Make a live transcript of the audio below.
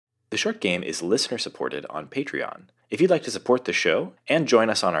The Short Game is listener-supported on Patreon. If you'd like to support the show and join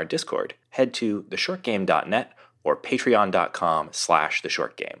us on our Discord, head to theshortgame.net or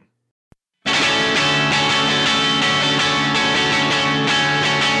patreon.com/theshortgame.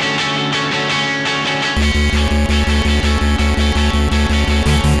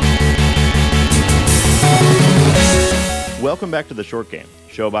 Welcome back to The Short Game,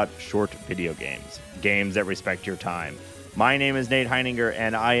 show about short video games, games that respect your time. My name is Nate Heininger,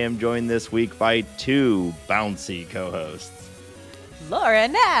 and I am joined this week by two bouncy co-hosts. Laura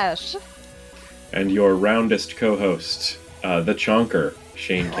Nash. And your roundest co-host, the chonker,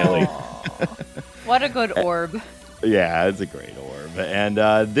 Shane Kelly. What a good orb. Yeah, it's a great orb. And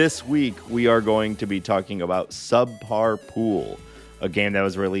this week, we are going to be talking about Subpar Pool, a game that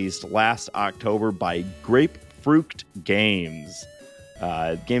was released last October by Grapefruit Games.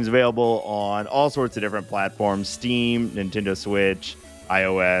 Games available on all sorts of different platforms: Steam, Nintendo Switch,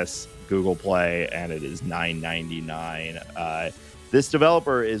 iOS, Google Play, and it is $9.99. This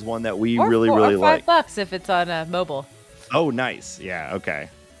developer is one that we really like. $5 if it's on mobile. Oh, nice. Yeah, okay.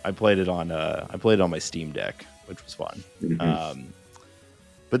 I played it on my Steam Deck, which was fun. Mm-hmm.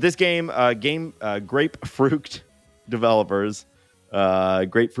 But this game, Grapefruit developers,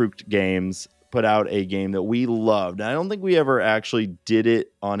 Grapefruit Games, put out a game that we loved. And I don't think we ever actually did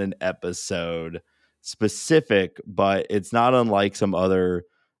it on an episode specific, but it's not unlike some other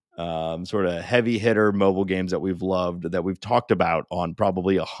sort of heavy hitter mobile games that we've loved, that we've talked about on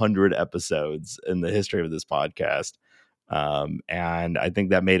probably 100 episodes in the history of this podcast. And I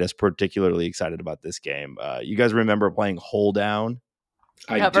think that made us particularly excited about this game. You guys remember playing Holedown?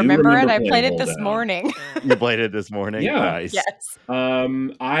 I remember it. I played it this morning. You played it this morning? Yeah. Nice. Yes.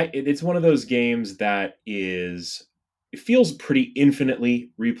 It's one of those games that it feels pretty infinitely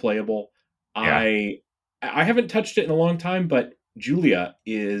replayable. Yeah. I haven't touched it in a long time, but Julia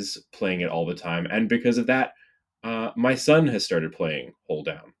is playing it all the time, and because of that, my son has started playing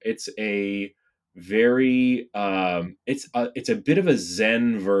Holedown. It's a very it's a bit of a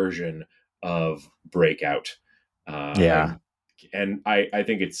Zen version of Breakout. Yeah. And I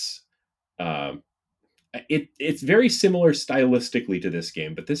think it's very similar stylistically to this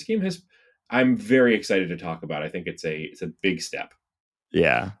game, but this game I'm very excited to talk about. I think it's a big step.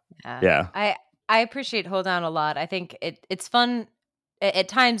 Yeah. I appreciate Hold On a lot. I think it's fun. At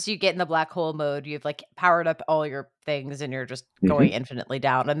times you get in the black hole mode. You've like powered up all your things and you're just going infinitely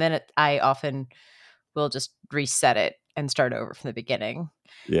down. And then I often will just reset it and start over from the beginning.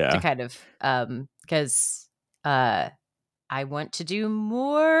 Yeah. To kind of because I want to do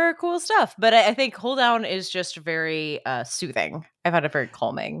more cool stuff. But I think Hold Down is just very soothing. I found it very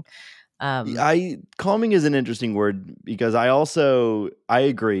calming. Calming is an interesting word, because I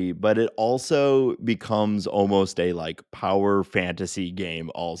agree, but it also becomes almost a like power fantasy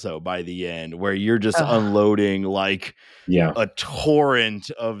game also by the end, where you're just unloading like a torrent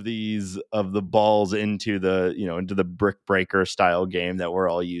of the balls into the brick breaker style game that we're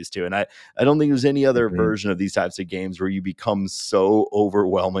all used to. And I don't think there's any other version of these types of games where you become so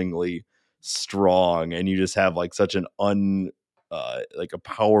overwhelmingly strong and you just have like such an like a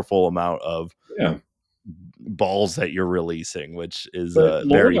powerful amount of balls that you're releasing, which is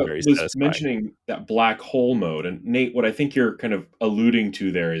very, very was satisfying. Mentioning that black hole mode, and Nate, what I think you're kind of alluding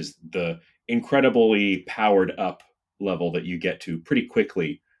to there is the incredibly powered up level that you get to pretty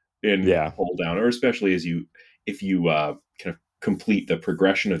quickly in Hold Down, or especially if you kind of complete the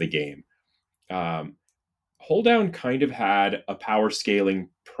progression of the game. Hold Down kind of had a power scaling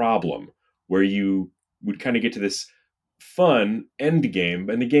problem where you would kind of get to this fun end game,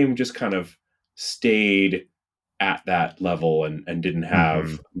 and the game just kind of stayed at that level and didn't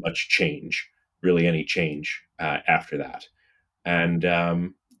have much change, really any change after that. And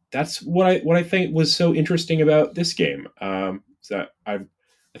that's what I think was so interesting about this game. So I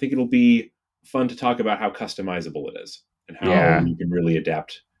think it'll be fun to talk about how customizable it is and how you can really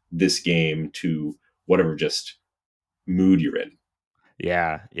adapt this game to whatever just mood you're in.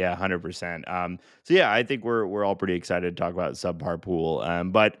 Yeah, 100%. So yeah, I think we're all pretty excited to talk about Subpar Pool.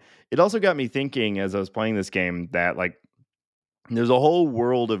 But it also got me thinking as I was playing this game that like there's a whole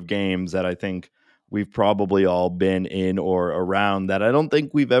world of games that I think we've probably all been in or around that I don't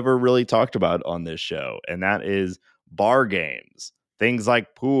think we've ever really talked about on this show, and that is bar games. Things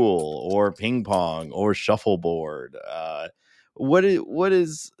like pool or ping pong or shuffleboard. What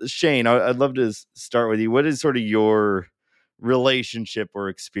is Shane? I'd love to start with you. What is sort of your relationship or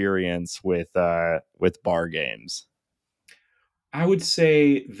experience with bar games? I would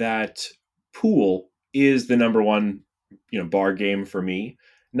say that pool is the number one, bar game for me.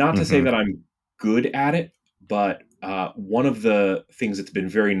 Not to say that I'm good at it, but one of the things that's been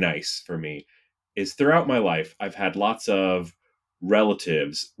very nice for me is throughout my life, I've had lots of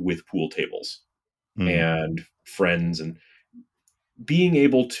relatives with pool tables and friends, and being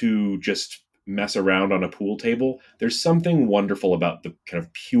able to just mess around on a pool table. There's something wonderful about the kind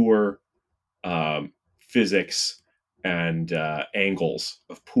of pure physics and angles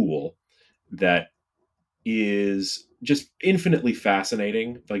of pool that is just infinitely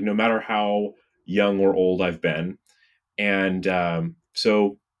fascinating. Like, no matter how young or old I've been. And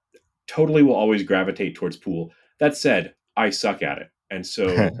so totally will always gravitate towards pool. That said, I suck at it. And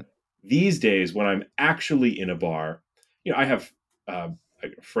so these days, when I'm actually in a bar, I have uh,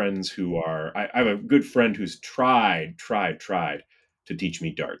 friends who are, I have a good friend who's tried to teach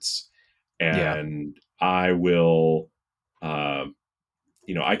me darts. And I will, uh,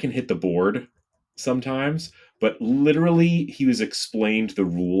 I can hit the board sometimes, but literally he was explained the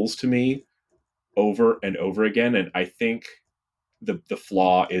rules to me over and over again. And I think the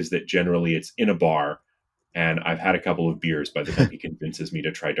flaw is that generally it's in a bar and I've had a couple of beers by the time he convinces me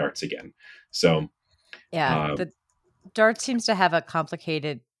to try darts again. So the dart seems to have a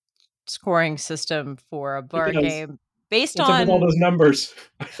complicated scoring system for a bar game based what's up with all on those numbers?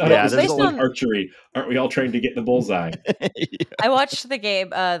 I thought it was based just like on archery. Aren't we all trained to get the bullseye? I watched the game,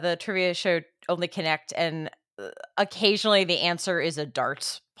 the trivia show Only Connect, and occasionally the answer is a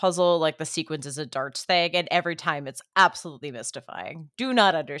dart puzzle, like the sequence is a darts thing, and every time it's absolutely mystifying. Do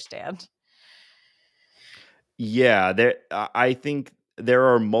not understand. Yeah, I think there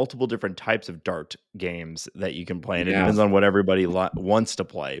are multiple different types of dart games that you can play, and it depends on what everybody wants to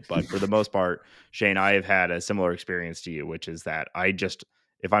play. But for the most part, Shane, I have had a similar experience to you, which is that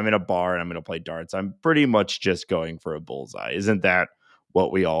if I'm in a bar and I'm going to play darts, I'm pretty much just going for a bullseye. Isn't that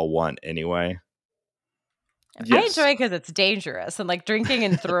what we all want anime? I enjoy it because it's dangerous, and like drinking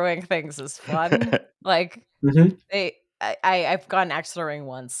and throwing things is fun. Like I've gone axe throwing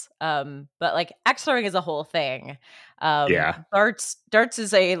once, but like axe throwing is a whole thing. Darts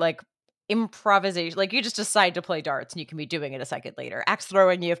is a like improvisation. Like you just decide to play darts, and you can be doing it a second later. Axe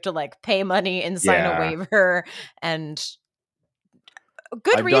throwing, you have to like pay money and sign a waiver, and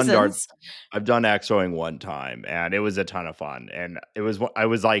good reasons. I've done axe throwing one time, and it was a ton of fun. And I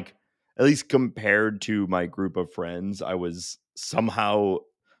was like, at least compared to my group of friends, I was somehow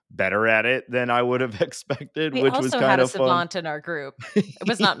better at it than I would have expected, We which was also kind had a of fun. savant in our group. It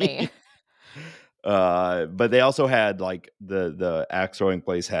was not me. But they also had like the axe throwing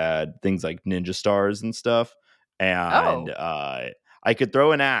place had things like ninja stars and stuff, and I could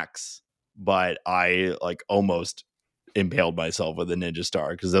throw an axe, but I like almost impaled myself with a ninja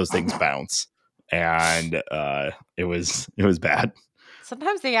star because those things bounce, and it was bad.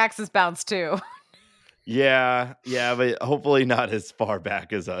 Sometimes the axes bounce too. Yeah, but hopefully not as far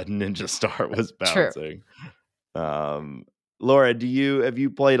back as a ninja star was bouncing. True. Laura, have you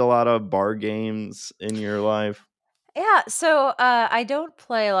played a lot of bar games in your life? Yeah, so I don't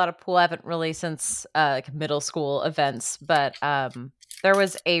play a lot of pool. I haven't really since like middle school events, but there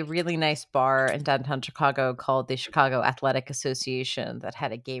was a really nice bar in downtown Chicago called the Chicago Athletic Association that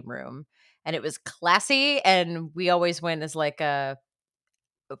had a game room, and it was classy. And we always went as like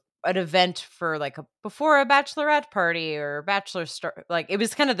an event for like before a bachelorette party or bachelor like it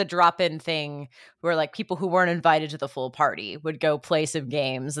was kind of the drop-in thing where like people who weren't invited to the full party would go play some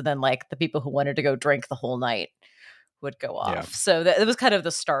games, and then like the people who wanted to go drink the whole night would go off. So that it was kind of the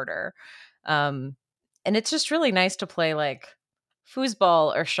starter. And it's just really nice to play like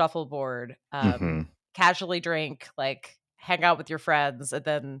foosball or shuffleboard, casually drink, like hang out with your friends. And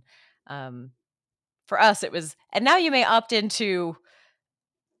then for us it was, and now you may opt into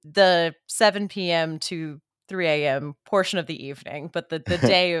the 7 p.m. to 3 a.m. portion of the evening, but the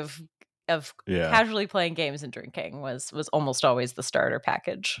day of casually playing games and drinking was almost always the starter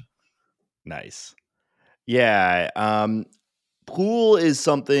package. Nice. Yeah. Pool is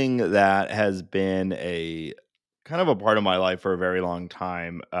something that has been a kind of a part of my life for a very long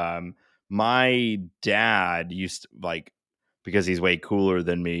time. My dad used to, like, because he's way cooler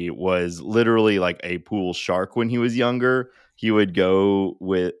than me, was literally like a pool shark when he was younger. He would go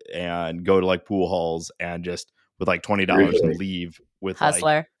to like pool halls and just with like $20 and leave with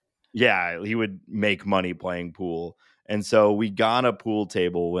hustler. He would make money playing pool. And so we got a pool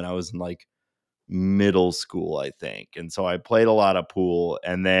table when I was in like middle school, I think. And so I played a lot of pool.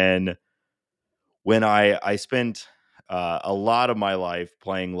 And then when I spent a lot of my life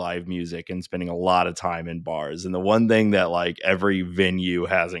playing live music and spending a lot of time in bars. And the one thing that like every venue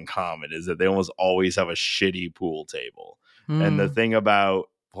has in common is that they almost always have a shitty pool table. And the thing about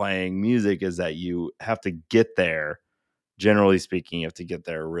playing music is that you have to get there generally speaking, you have to get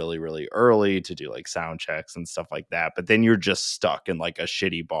there really, really early to do like sound checks and stuff like that. But then you're just stuck in like a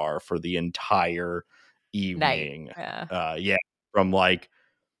shitty bar for the entire Night. evening. Yeah. Yeah, from like,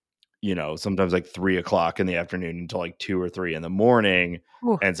 sometimes like 3 o'clock in the afternoon until like 2 or 3 in the morning.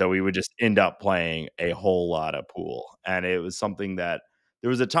 Whew. And so we would just end up playing a whole lot of pool. And it was something that there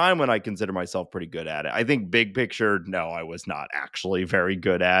was a time when I considered myself pretty good at it. I think big picture, no, I was not actually very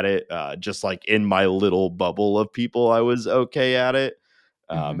good at it. Just like in my little bubble of people, I was okay at it.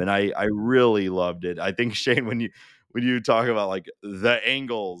 And I really loved it. I think, Shane, when you talk about like the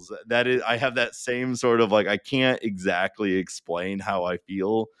angles, that is, I have that same sort of like, I can't exactly explain how I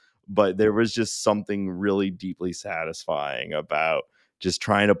feel, but there was just something really deeply satisfying about just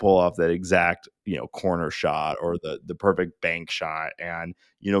trying to pull off that exact, corner shot or the perfect bank shot and,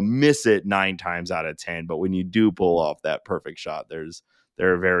 miss it 9 times out of 10. But when you do pull off that perfect shot,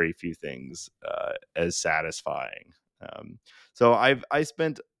 there are very few things as satisfying. So I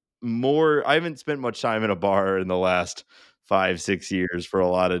haven't spent much time in a bar in the last 5-6 years for a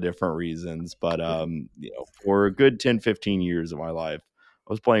lot of different reasons, but for a good 10-15 years of my life,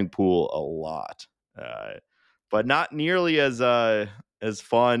 I was playing pool a lot, but not nearly as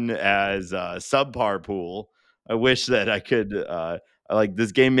fun as Subpar Pool. I wish that I could. Like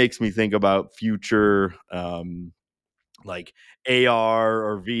this game makes me think about future like AR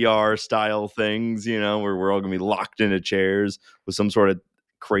or VR style things, where we're all gonna be locked into chairs with some sort of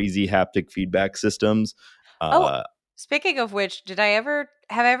crazy haptic feedback systems. Oh, Uh, speaking of which, have I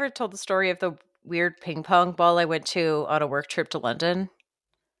ever told the story of the weird ping pong ball I went to on a work trip to London?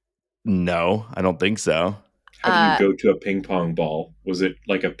 no, I don't think so. How do you Uh, go to a ping pong ball? Was it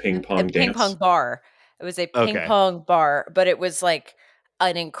like a ping a pong ping pong dance? bar. It was a ping Okay, pong bar, but it was like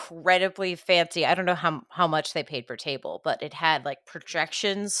an incredibly fancy. I don't know how much they paid per table, but it had like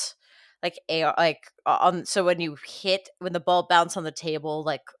projections, like AR, like on. So when the ball bounced on the table,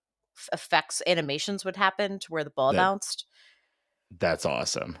 like effects animations would happen to where the ball that bounced. that's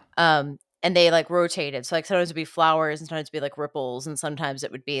awesome. And they like rotated. So like sometimes it'd be flowers and sometimes it'd be like ripples and sometimes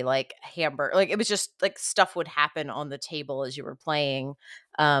it would be like hamburger. Like it was just like stuff would happen on the table as you were playing.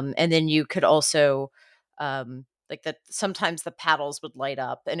 And then you could also like that sometimes the paddles would light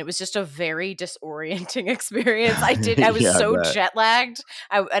up and it was just a very disorienting experience. I was Yeah, I so bet. jet lagged.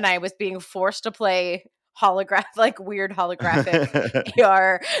 I was being forced to play like weird holographic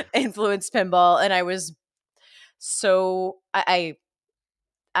AR influenced pinball and I was so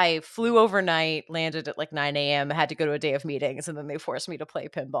I flew overnight, landed at like 9 a.m., had to go to a day of meetings, and then they forced me to play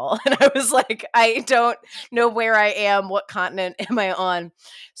pinball. And I was like, I don't know where I am. What continent am I on?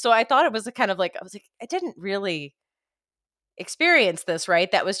 So I thought it was a kind of like, I was like, I didn't really experience this,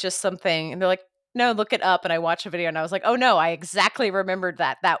 right? That was just something. And they're like, no, look it up. And I watched a video and I was like, oh no, I exactly remembered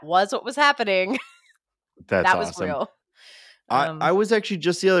that. That was what was happening. That's That was awesome. real. I was actually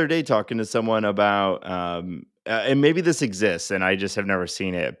just the other day talking to someone about, and maybe this exists and I just have never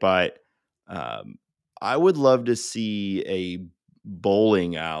seen it, but um, I would love to see a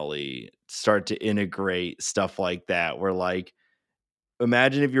bowling alley start to integrate stuff like that, where like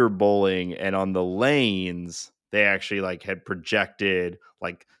imagine if you're bowling and on the lanes they actually like had projected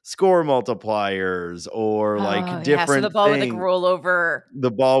like score multipliers or Oh, like yeah. So the different ball would like things. roll over.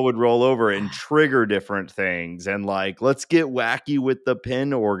 The ball would roll over and trigger different things, and like let's get wacky with the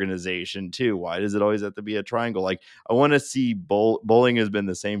pin organization too. Why does it always have to be a triangle? Like I want to see bowling has been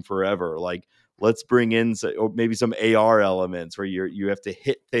the same forever. Like let's bring in or maybe some AR elements where you have to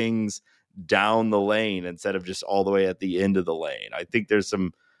hit things down the lane instead of just all the way at the end of the lane. I think there's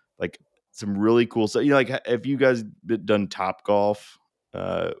like some really cool stuff. Like have you guys done Top Golf,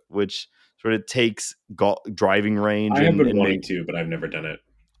 which sort of takes driving range I have been and wanting make to, but I've never done it.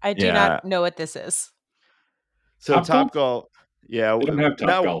 I do not yeah. know what this is. So Top Golf? Top Golf, yeah, They don't have Top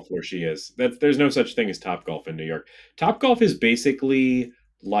now Golf where she is. There's no such thing as Top Golf in New York. Top Golf is basically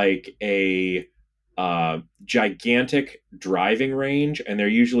like a gigantic driving range, and they're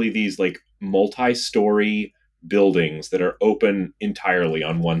usually these like multi-story buildings that are open entirely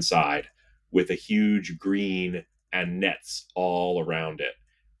on one side with a huge green and nets all around it.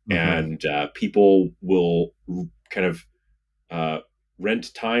 mhm. And people will kind of uh,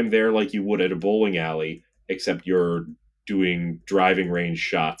 rent time there like you would at a bowling alley, except you're doing driving range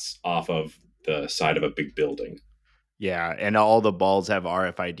shots off of the side of a big building. Yeah, and all the balls have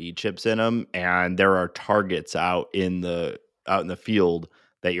RFID chips in them, and there are targets out in the field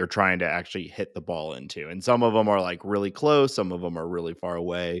that you're trying to actually hit the ball into. And some of them are like really close, some of them are really far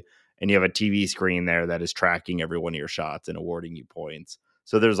away, and you have a TV screen there that is tracking every one of your shots and awarding you points.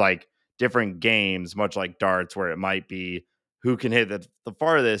 So there's like different games, much like darts, where it might be who can hit the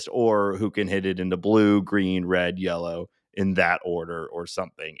farthest or who can hit it into blue, green, red, yellow. in that order or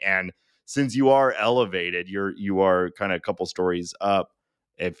something. And since you are elevated, you are kind of a couple stories up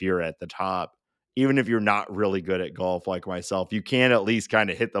if you're at the top. Even if you're not really good at golf like myself, you can at least kind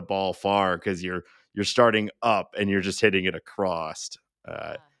of hit the ball far because you're starting up and you're just hitting it across.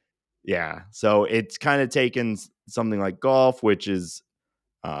 Yeah. So it's kind of taken something like golf, which is,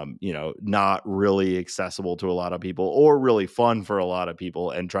 not really accessible to a lot of people or really fun for a lot of people,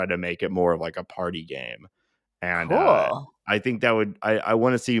 and try to make it more of like a party game. And Cool. I think that I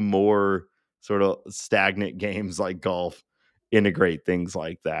want to see more sort of stagnant games like golf integrate things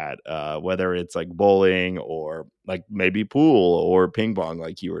like that, whether it's like bowling or like maybe pool or ping pong,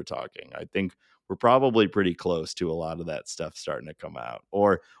 like you were talking. I think we're probably pretty close to a lot of that stuff starting to come out.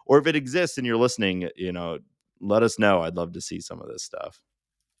 Or if it exists and you're listening, let us know. I'd love to see some of this stuff.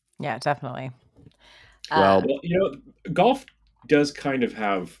 Yeah, definitely. Well, golf does kind of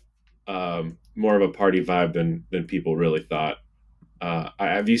have more of a party vibe than people really thought.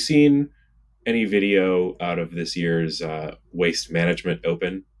 Have you seen any video out of this year's Waste Management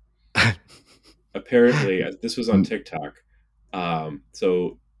Open? Apparently, this was on TikTok.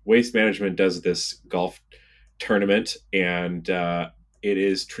 So Waste Management does this golf tournament, and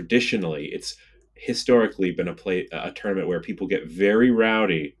it's historically been a tournament where people get very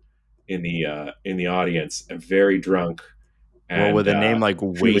rowdy in the audience and very drunk. Well, with And a name like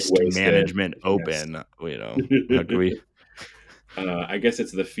truly Waste wasted. Management Yes. Open, how can we? I guess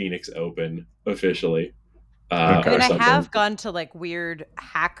it's the Phoenix Open officially, I mean, or I something. have gone to like weird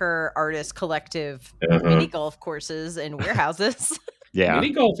hacker artist collective mini golf courses in warehouses. Yeah.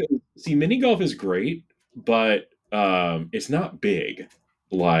 Mini golf is great, but it's not big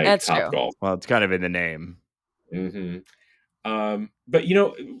like That's Top true. Golf. Well, it's kind of in the name. Mm-hmm. But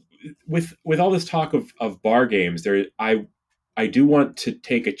with all this talk of bar games, I do want to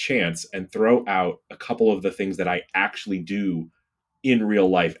take a chance and throw out a couple of the things that I actually do in real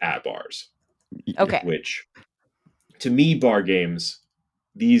life at bars. Okay. Which, to me, bar games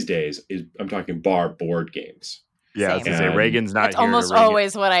these days I'm talking bar board games. Yeah, I was gonna say Reagan's not That's here. almost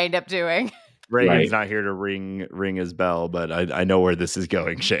always what I end up doing. Reagan's not here to ring his bell, but I know where this is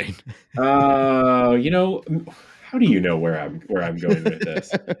going, Shane. How do you know where I'm going with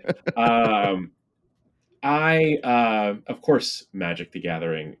this? Of course, Magic the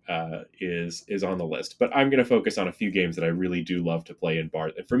Gathering is on the list, but I'm going to focus on a few games that I really do love to play in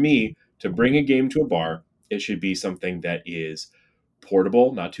bars. And for me, to bring a game to a bar, it should be something that is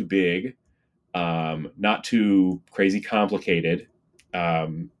portable, not too big, not too crazy complicated.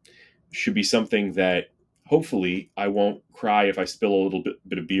 Should be something that hopefully I won't cry if I spill a little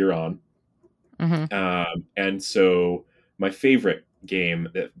bit of beer on. Mm-hmm. And so my favorite game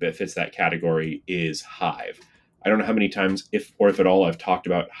that fits that category is Hive. I don't know how many times, if at all, I've talked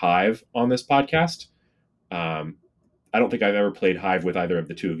about Hive on this podcast. I don't think I've ever played Hive with either of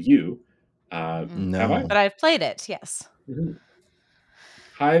the two of you. No. Have I? But I've played it, yes. Mm-hmm.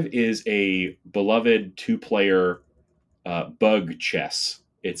 Hive is a beloved two-player bug chess.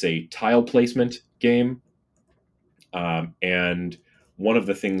 It's a tile placement game. And one of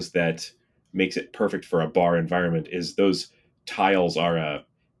the things that makes it perfect for a bar environment is those tiles are a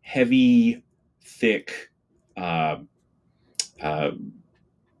heavy, thick, uh,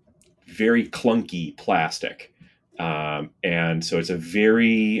 very clunky plastic. And so it's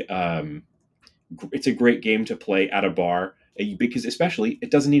it's a great game to play at a bar because especially it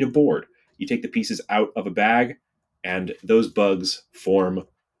doesn't need a board. You take the pieces out of a bag and those bugs form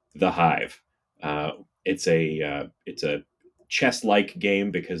the hive. It's a chess-like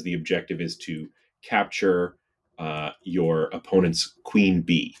game because the objective is to capture your opponent's queen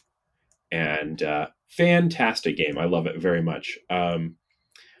bee. And fantastic game. I love it very much.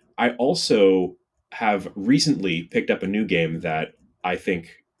 I also have recently picked up a new game that I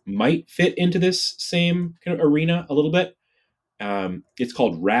think might fit into this same kind of arena a little bit. It's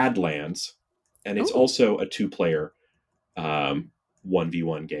called Radlands, and it's also a two-player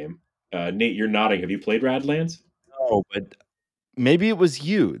 1v1 game. Nate, you're nodding. Have you played Radlands? No, but maybe it was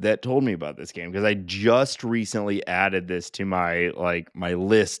you that told me about this game because I just recently added this to my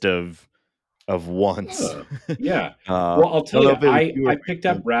list of wants. Yeah. Well, I'll tell you, I picked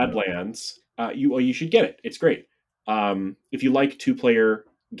up Radlands. Radlands. You should get it. It's great. If you like two-player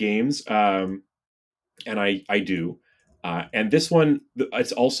games, and I do. And this one,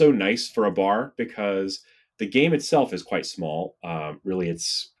 it's also nice for a bar because the game itself is quite small. Really,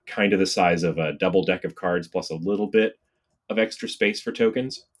 it's kind of the size of a double deck of cards plus a little bit of extra space for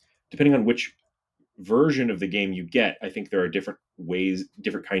tokens. Depending on which version of the game you get, I think there are different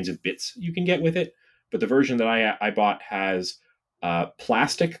kinds of bits you can get with it. But the version that I bought has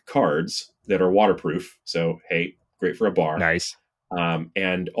plastic cards that are waterproof. So, hey, great for a bar. Nice.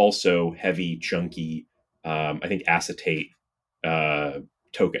 And also heavy, chunky, I think acetate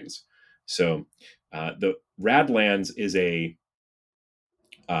tokens. So the Radlands is a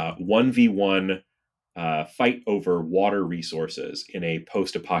 1v1 fight over water resources in a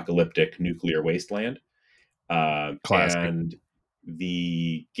post-apocalyptic nuclear wasteland. Classic. And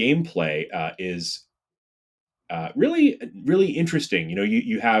the gameplay is really, really interesting.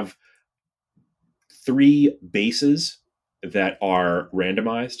 You have 3 bases that are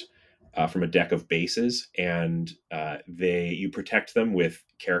randomized from a deck of bases, and you protect them with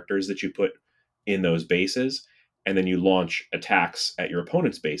characters that you put in those bases, and then you launch attacks at your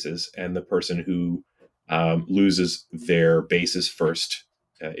opponent's bases, and the person who loses their bases first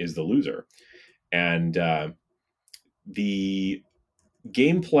is the loser. And the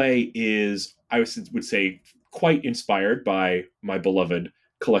gameplay is, I would say, quite inspired by my beloved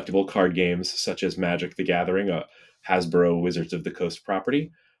collectible card games such as Magic the Gathering, a Hasbro Wizards of the Coast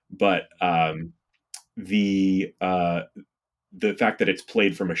property. But the fact that it's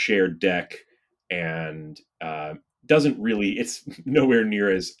played from a shared deck and doesn't really, it's nowhere near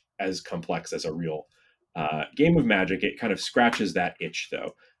as complex as a real game of Magic. It kind of scratches that itch,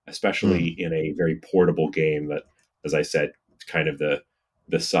 though, especially in a very portable game that, as I said, kind of the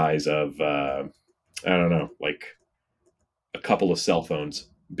size of I don't know, like a couple of cell phones,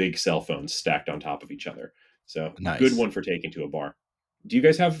 big cell phones stacked on top of each other. So good Nice. one for taking to a bar. Do you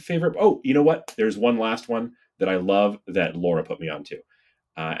guys have a favorite? Oh, you know what? There's one last one that I love that Laura put me onto,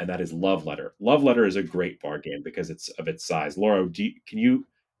 and that is Love Letter. Love Letter is a great bar game because it's of its size. Laura, can you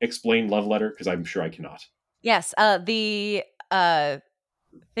explain Love Letter? Because I'm sure I cannot. Yes. The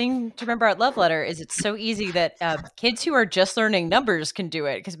thing to remember at Love Letter is it's so easy that kids who are just learning numbers can do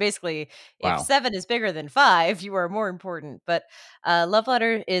it, because basically if Wow. 7 is bigger than 5, you are more important. But Love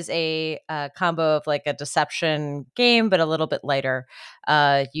Letter is a combo of like a deception game, but a little bit lighter.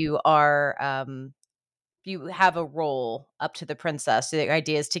 You have a role up to the princess. So the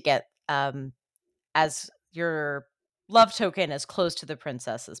idea is to get as your love token as close to the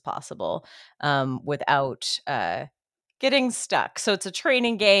princess as possible, without getting stuck. So it's a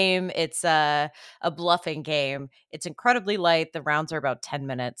training game. It's a bluffing game. It's incredibly light. The rounds are about 10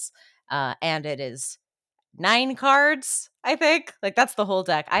 minutes. And it is 9 cards, I think. Like, that's the whole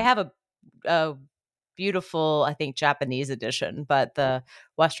deck. I have a beautiful, I think, Japanese edition, but the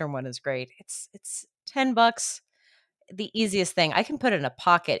Western one is great. It's $10. The easiest thing. I can put it in a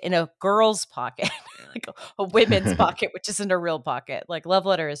pocket, in a girl's pocket, like a women's pocket, which isn't a real pocket. Like, Love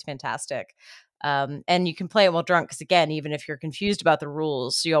Letter is fantastic. And you can play it while drunk, because again, even if you're confused about the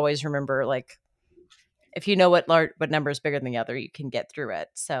rules, you always remember, like, if you know what number is bigger than the other, you can get through it.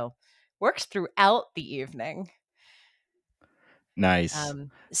 So works throughout the evening. Nice.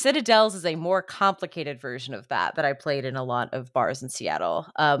 Citadels is a more complicated version of that I played in a lot of bars in Seattle.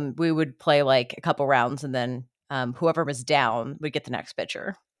 We would play like a couple rounds, and then whoever was down would get the next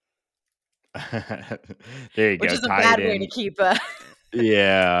pitcher. There you Which go. is a Tie it bad way to in. keep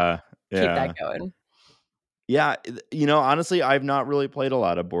Yeah. keep that Yeah. going. Yeah, honestly, I've not really played a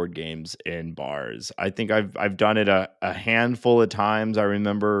lot of board games in bars. I think I've done it a handful of times. I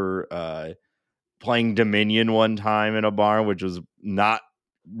remember playing Dominion one time in a bar, which was not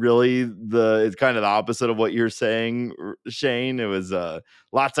really it's kind of the opposite of what you're saying, Shane. It was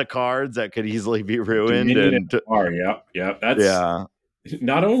lots of cards that could easily be ruined, Dominion and yeah. That's yeah,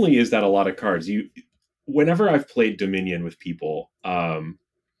 not only is that a lot of cards. Whenever I've played Dominion with people,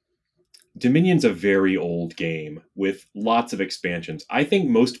 Dominion's a very old game with lots of expansions. I think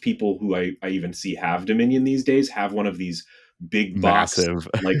most people who I even see have Dominion these days have one of these big box, massive.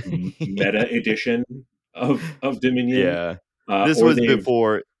 like meta edition of Dominion, Yeah. This or was they've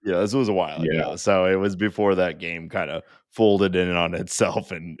before, yeah, this was a while yeah ago. So it was before that game kind of folded in on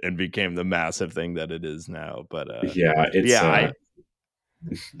itself and became the massive thing that it is now. But yeah yeah, Yeah,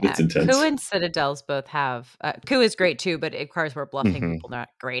 it's Coup intense. and Citadels both have Coup is great too, but it requires more bluffing. mhm. People are not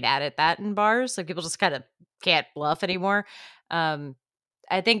great at it that in bars, so people just kind of can't bluff anymore. Um,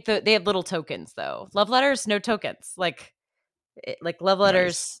 I think they have little tokens though. Love Letters, no tokens. Like Love Nice.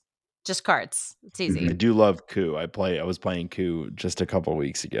 Letters, just cards. It's I easy. do love Coup. I was playing Coup just a couple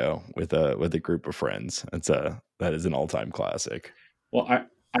weeks ago with a group of friends. That is an all-time classic. Well, I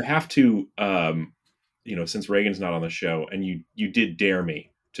have to since Reagan's not on the show, and you did dare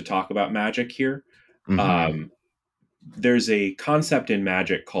me to talk about Magic here. Mhm. Um, there's a concept in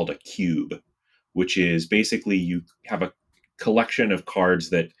Magic called a cube, which is basically you have a collection of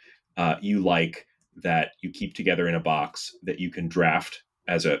cards that you like, that you keep together in a box that you can draft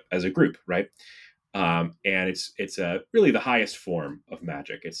as a group, right? And it's really the highest form of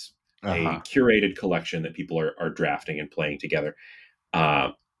Magic. It's a curated collection that people are drafting and playing together.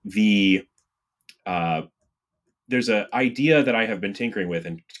 There's an idea that I have been tinkering with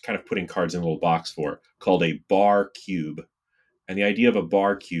and kind of putting cards in a little box for, called a bar cube. And the idea of a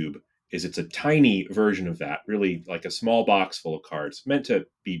bar cube is it's a tiny version of that, really like a small box full of cards meant to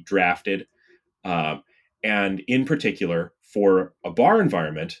be drafted. And in particular, for a bar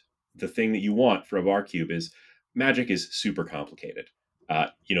environment, the thing that you want for a bar cube is Magic is super complicated.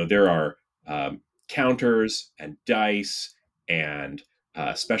 There are counters and dice and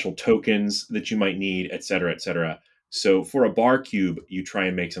special tokens that you might need, et cetera, et cetera. So for a bar cube, you try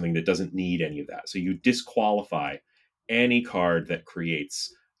and make something that doesn't need any of that. So you disqualify any card that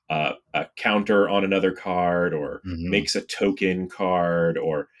creates a counter on another card, or makes a token card,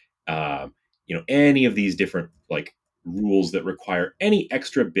 or any of these different like rules that require any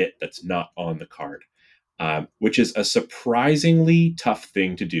extra bit that's not on the card, which is a surprisingly tough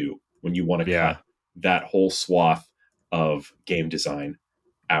thing to do when you want to cut that whole swath of game design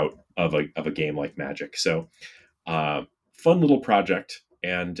out of a game like Magic. So fun little project.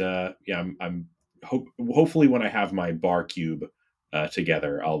 And I'm hopefully when I have my bar cube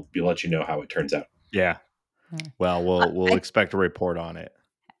together, I'll let you know how it turns out. Yeah. Well, we'll expect a report on it.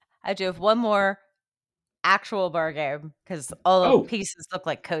 I do have one more actual bar game because all the pieces look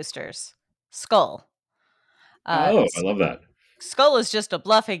like coasters. Skull. I love that. Skull is just a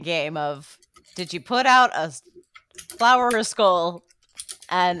bluffing game of, did you put out a flower or a skull?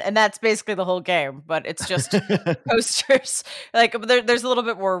 And that's basically the whole game, but it's just coasters. Like there's a little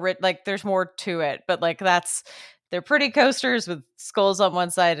bit more like there's more to it, but like they're pretty coasters with skulls on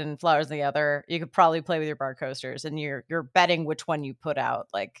one side and flowers on the other. You could probably play with your bar coasters, and you're betting which one you put out.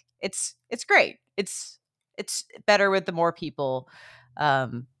 Like it's great. It's better with the more people.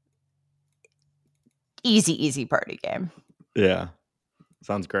 Easy party game. Yeah.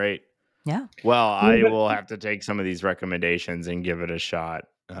 Sounds great. Yeah. Well, I will have to take some of these recommendations and give it a shot.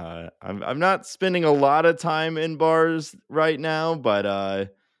 I'm not spending a lot of time in bars right now,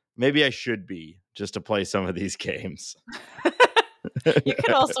 but maybe I should be, just to play some of these games. You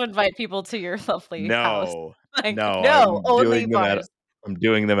can also invite people to your lovely house. No, only bars. I'm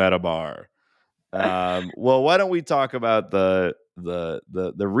doing them at a bar. Well, why don't we talk about the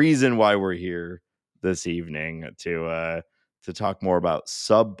reason why we're here this evening to talk more about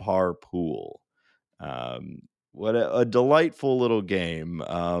Subpar Pool. What a delightful little game.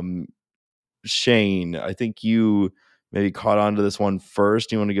 Shane, I think you maybe caught on to this one first.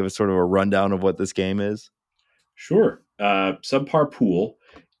 Do you want to give us sort of a rundown of what this game is? Sure. Subpar Pool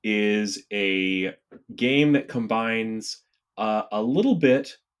is a game that combines a little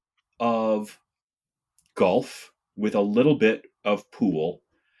bit of golf with a little bit of pool,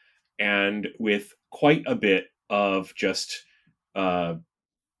 and with quite a bit of just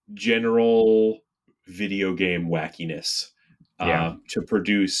general video game wackiness to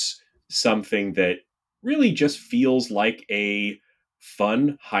produce something that really just feels like a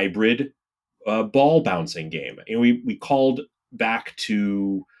fun hybrid ball bouncing game. And we called back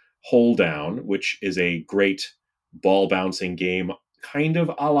to Holedown, which is a great ball bouncing game, kind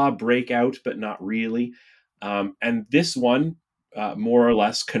of a la Breakout, but not really. And this one, more or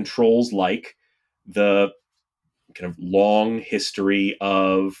less, controls like the kind of long history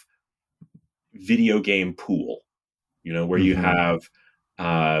of video game pool, where you have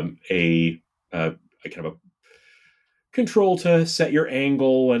a kind of a control to set your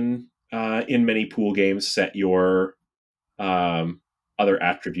angle, and in many pool games set your other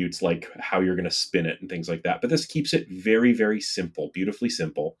attributes like how you're going to spin it and things like that. But this keeps it very, very simple, beautifully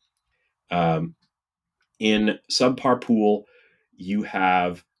simple. In Subpar Pool, you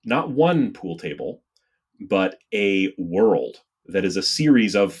have not one pool table, but a world that is a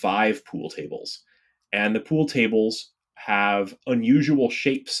series of 5 pool tables. And the pool tables have unusual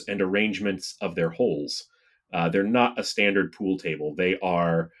shapes and arrangements of their holes. They're not a standard pool table. They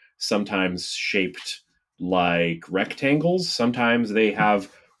are sometimes shaped like rectangles. Sometimes they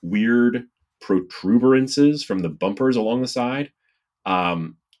have weird protuberances from the bumpers along the side.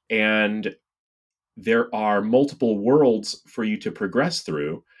 And there are multiple worlds for you to progress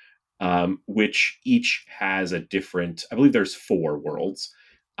through, which each has a different, I believe there's 4 worlds.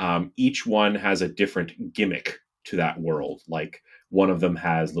 Each one has a different gimmick to that world. Like one of them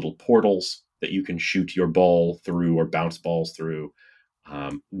has little portals that you can shoot your ball through or bounce balls through.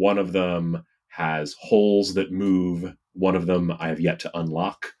 One of them has holes that move. One of them I have yet to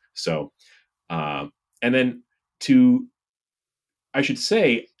unlock. So, and then I should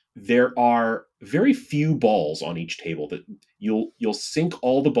say, there are very few balls on each table. That you'll sink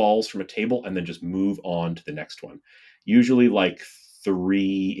all the balls from a table and then just move on to the next one. Usually like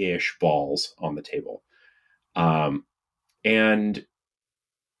 3-ish balls on the table. And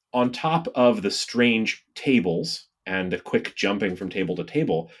on top of the strange tables and the quick jumping from table to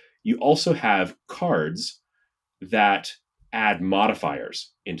table, you also have cards that add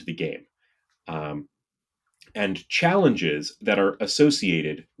modifiers into the game. And challenges that are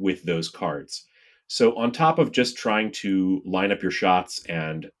associated with those cards. So on top of just trying to line up your shots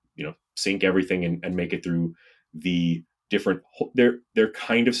and sink everything and make it through the different, they're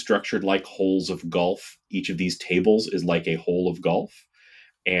kind of structured like holes of golf. Each of these tables is like a hole of golf,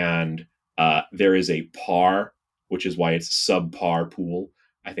 and there is a par, which is why it's Subpar Pool.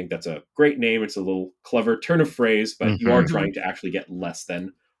 I think that's a great name. It's a little clever turn of phrase, but you are trying to actually get less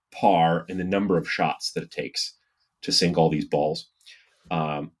than par in the number of shots that it takes to sink all these balls.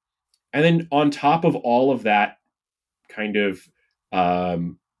 And then on top of all of that kind of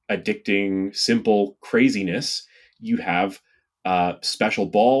addicting, simple craziness, you have special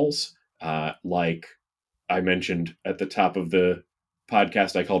balls. Like I mentioned at the top of the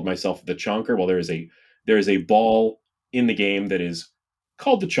podcast, I called myself the Chonker. Well, there is a ball in the game that is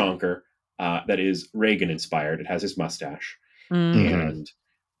called the Chonker, that is Reagan inspired. It has his mustache. And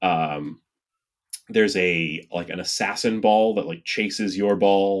there's an assassin ball that chases your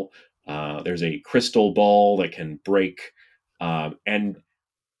ball. There's a crystal ball that can break. And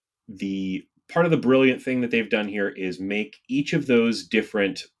the part of the brilliant thing that they've done here is make each of those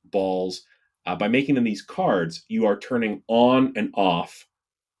different balls, by making them these cards, you are turning on and off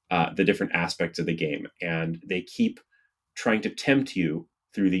the different aspects of the game. And they keep trying to tempt you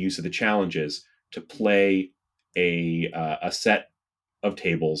through the use of the challenges to play a set of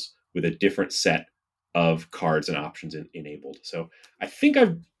tables with a different set of cards and options enabled. So I think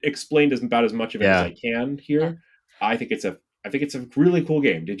I've explained about as much of it as I can here. Yeah. I think it's a really cool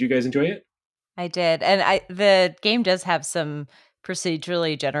game. Did you guys enjoy it? I did. And the game does have some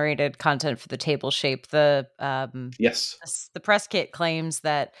procedurally generated content for the table shape. Yes. The press kit claims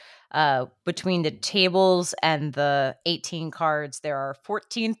that between the tables and the 18 cards, there are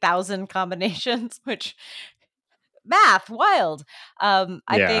 14,000 combinations, which math, wild. I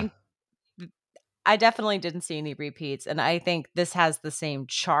think I definitely didn't see any repeats, and I think this has the same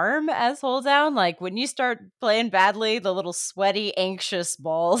charm as holedown. Like when you start playing badly, the little sweaty, anxious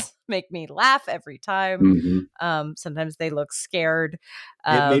balls make me laugh every time. Sometimes they look scared.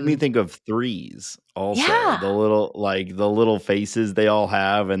 It made me think of threes also. Yeah. The little faces they all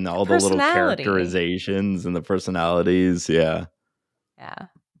have and all the little characterizations and the personalities. Yeah. Yeah.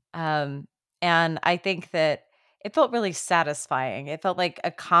 And I think that it felt really satisfying. It felt like a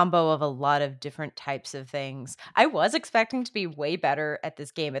combo of a lot of different types of things. I was expecting to be way better at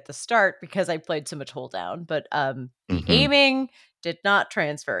this game at the start because I played so much holedown, but the aiming did not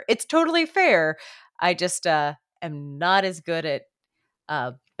transfer. It's totally fair. I just am not as good at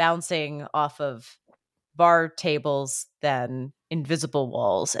bouncing off of bar tables than invisible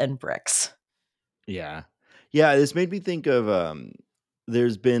walls and bricks. Yeah. Yeah, this made me think of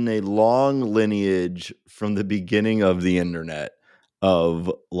there's been a long lineage from the beginning of the internet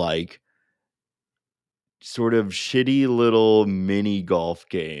of sort of shitty little mini golf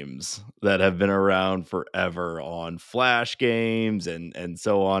games that have been around forever on Flash games and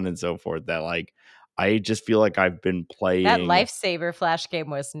so on and so forth, that I just feel like I've been playing. That Lifesaver Flash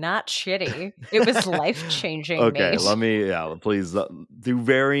game was not shitty. It was life-changing. Okay, please, through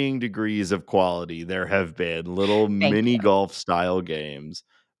varying degrees of quality, there have been little mini golf style games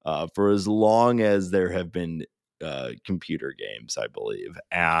for as long as there have been computer games, I believe.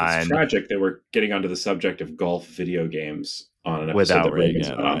 And it's tragic that we're getting onto the subject of golf video games on an episode without that Reagan's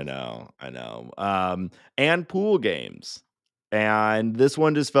Reagan. on. I know. And pool games. And this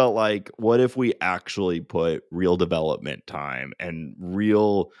one just felt like, what if we actually put real development time and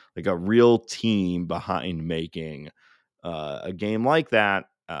a real team behind making a game like that?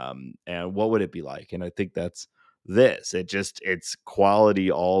 And what would it be like? And I think that's this. It's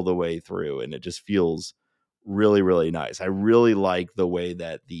quality all the way through, and it just feels really, really nice. I really like the way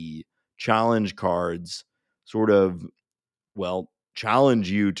that the challenge cards sort of, challenge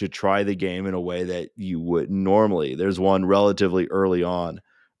you to try the game in a way that you wouldn't normally. There's one relatively early on.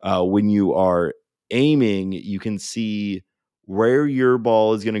 When you are aiming, you can see where your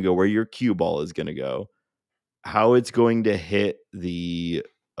ball is going to go, where your cue ball is going to go, how it's going to hit the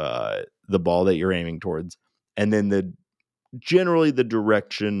ball that you're aiming towards, and then generally the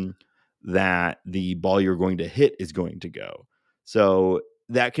direction that the ball you're going to hit is going to go. So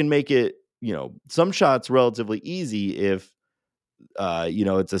that can make it, some shots relatively easy if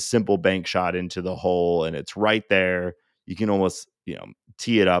it's a simple bank shot into the hole and it's right there. You can almost,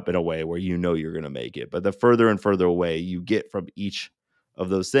 tee it up in a way where you're going to make it. But the further and further away you get from each of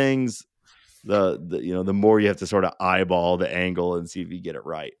those things, the more you have to sort of eyeball the angle and see if you get it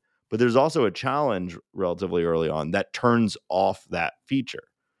right. But there's also a challenge relatively early on that turns off that feature.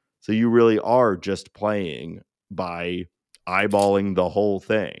 So you really are just playing by eyeballing the whole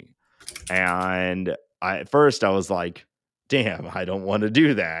thing. And at first I was like, damn, I don't want to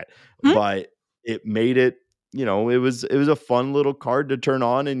do that. But it made it, it was a fun little card to turn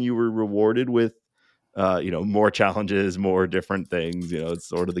on, and you were rewarded with more challenges, more different things. It's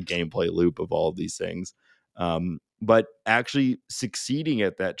sort of the gameplay loop of all of these things. But actually succeeding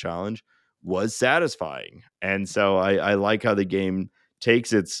at that challenge was satisfying. And so I like how the game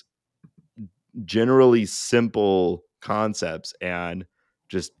takes its generally simple concepts and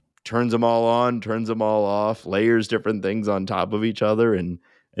just turns them all on, turns them all off, layers different things on top of each other, and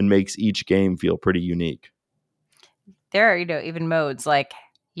makes each game feel pretty unique. There are, even modes like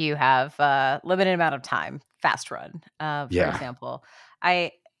you have limited amount of time, fast run, for example.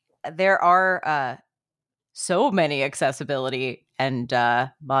 There are so many accessibility and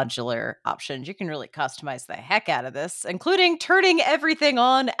modular options. You can really customize the heck out of this, including turning everything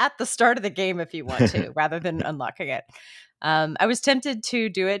on at the start of the game if you want to, rather than unlocking it. I was tempted to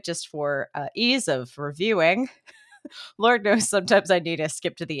do it just for ease of reviewing. Lord knows sometimes I need a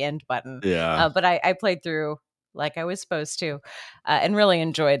skip to the end button. Yeah. But I played through like I was supposed to and really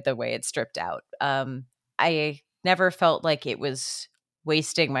enjoyed the way it stripped out. I never felt like it was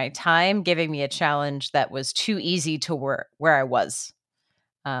wasting my time, giving me a challenge that was too easy to where I was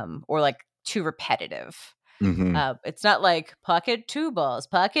or like too repetitive. Mm-hmm. It's not like pocket 2 balls,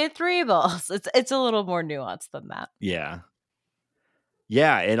 pocket 3 balls. It's a little more nuanced than that. Yeah.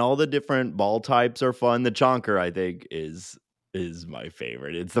 Yeah, and all the different ball types are fun. The chonker, I think, is my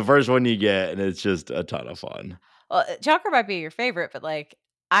favorite. It's the first one you get, and it's just a ton of fun. Well, chonker might be your favorite, but like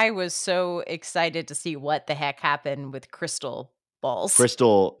I was so excited to see what the heck happened with crystal balls.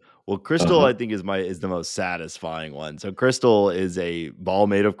 Crystal, I think is the most satisfying one. So crystal is a ball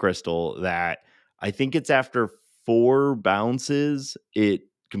made of crystal that I think it's after 4 bounces, it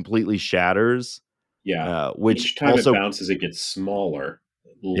completely shatters. Yeah. Which each time also it bounces, it gets smaller.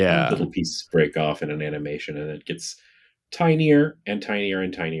 Yeah. Little pieces break off in an animation, and it gets tinier and tinier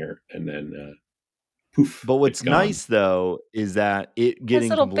and tinier, and then poof. But what's it's gone. nice though is that it getting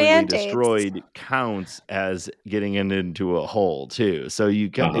completely Band-Aids. destroyed counts as getting it into a hole too. So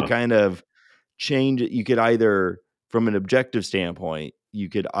it kind of change it. You could either, from an objective standpoint, you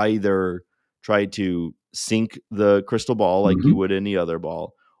could either try to sink the crystal ball like you would any other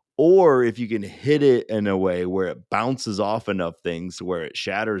ball, or if you can hit it in a way where it bounces off enough things to where it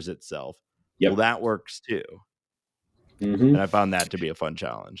shatters itself, well, that works too. And I found that to be a fun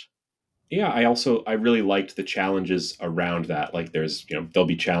challenge. Yeah, I really liked the challenges around that. Like there's, there'll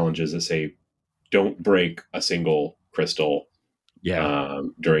be challenges that say, don't break a single crystal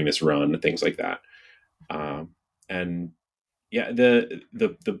during this run, things like that. And yeah,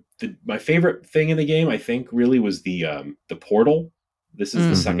 the my favorite thing in the game, I think, really was the portal. This is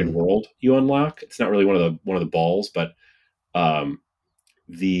the second world you unlock. It's not really one of the balls, but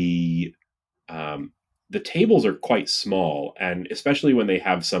the the tables are quite small, and especially when they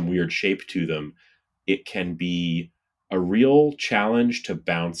have some weird shape to them, it can be a real challenge to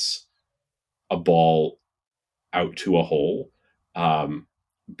bounce a ball out to a hole.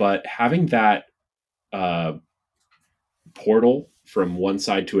 But having that portal from one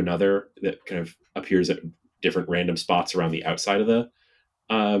side to another that kind of appears at different random spots around the outside of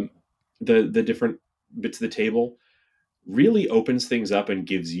the different bits of the table really opens things up and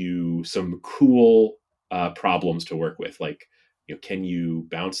gives you some cool problems to work with. Like, can you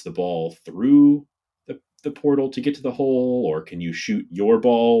bounce the ball through the portal to get to the hole, or can you shoot your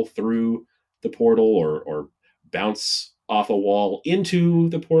ball through the portal, or bounce off a wall into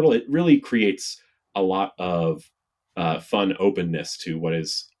the portal? It really creates a lot of fun openness to what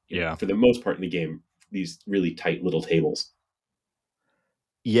is, for the most part in the game, these really tight little tables.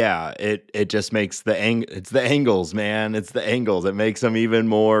 Yeah, it just makes it's the angles, man. It's the angles. It makes them even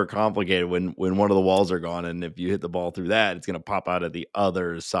more complicated when one of the walls are gone, and if you hit the ball through that, it's going to pop out at the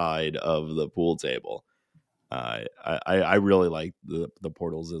other side of the pool table. I really like the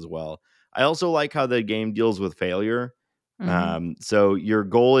portals as well. I also like how the game deals with failure. So your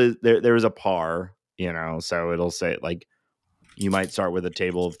goal is there's a par, so it'll say like you might start with a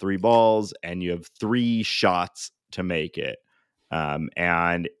table of 3 balls and you have 3 shots to make it.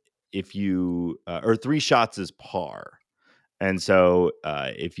 And if you or 3 shots is par. And so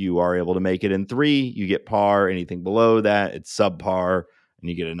if you are able to make it in 3, you get par. Anything below that, it's subpar. And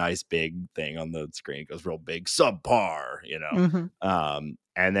you get a nice big thing on the screen. It goes real big, subpar,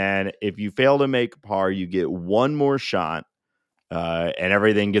 And then if you fail to make par, you get 1 more shot and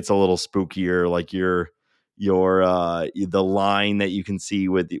everything gets a little spookier. Like the line that you can see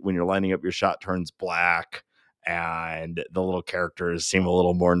when you're lining up your shot turns black, and the little characters seem a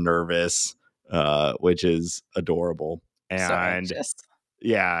little more nervous, which is adorable. And so anxious.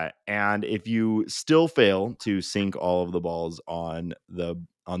 Yeah, and if you still fail to sink all of the balls on the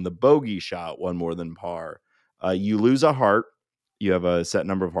bogey shot, one more than par, you lose a heart. You have a set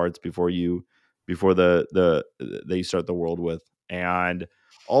number of hearts before you start the world with, and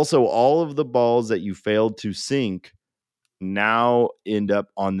also all of the balls that you failed to sink now end up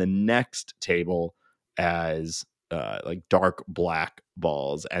on the next table as like dark black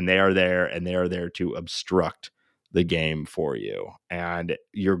balls, and they are there to obstruct the game for you. And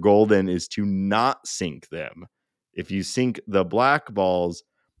your goal then is to not sink them. If you sink the black balls,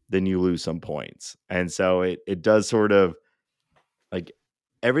 then you lose some points. And so it does sort of like,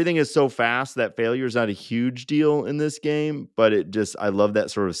 everything is so fast that failure is not a huge deal in this game, but I love that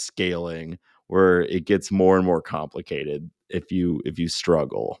sort of scaling where it gets more and more complicated if you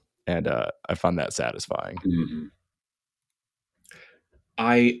struggle. And I find that satisfying. Mm-hmm.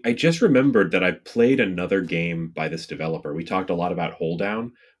 I just remembered that I played another game by this developer. We talked a lot about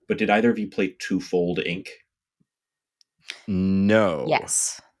holedown, but did either of you play Twofold Inc? No.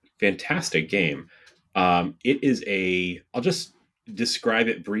 Yes. Fantastic game. It is I'll just describe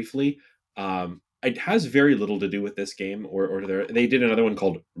it briefly. It has very little to do with this game, or they did another one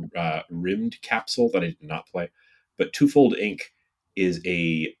called Rimmed Capsule that I did not play. But Twofold Inc. is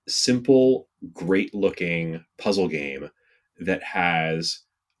a simple, great-looking puzzle game that has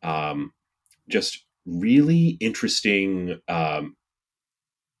just really interesting kind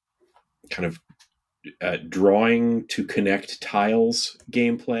of drawing to connect tiles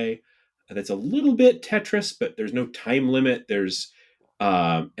gameplay. That's a little bit Tetris, but there's no time limit. It's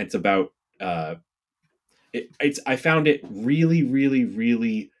about I found it really, really,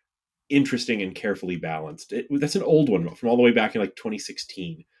 really interesting and carefully balanced. That's an old one from all the way back in like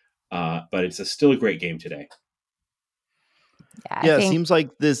 2016, but it's still a great game today. Yeah, it seems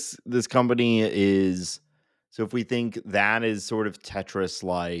like this company is. So if we think that is sort of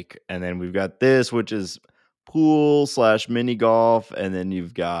Tetris-like, and then we've got this, which is pool / mini golf, and then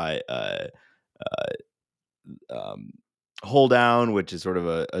you've got Hold Down, which is sort of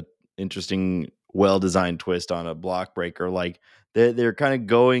a interesting, well-designed twist on a block breaker. Like they're kind of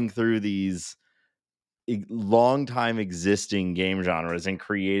going through these long time existing game genres and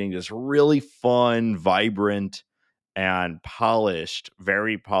creating just really fun, vibrant, and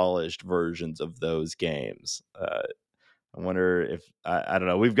very polished versions of those games. I wonder if I don't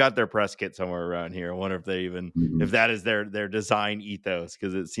know. We've got their press kit somewhere around here. I wonder if they even if that is their design ethos,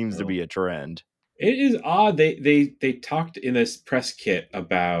 because it seems to be a trend. It is odd. They talked in this press kit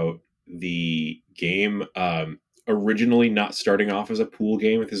about the game originally not starting off as a pool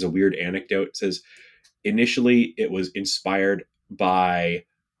game. There's a weird anecdote. It says initially it was inspired by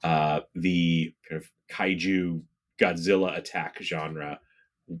the kind of kaiju Godzilla attack genre,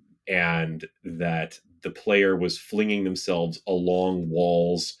 and that the player was flinging themselves along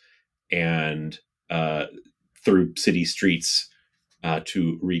walls and through city streets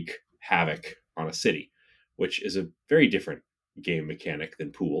to wreak havoc on a city, which is a very different game mechanic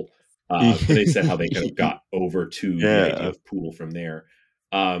than pool. And they said how they kind of got over to the idea of pool from there.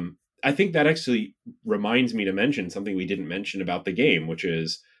 I think that actually reminds me to mention something we didn't mention about the game, which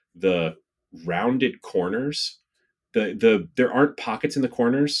is the rounded corners. There aren't pockets in the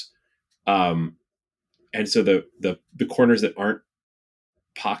corners, and so the corners that aren't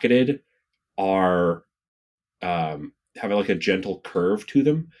pocketed are have like a gentle curve to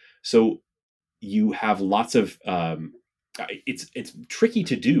them. So you have lots of it's tricky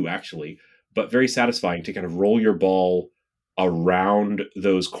to do actually, but very satisfying to kind of roll your ball around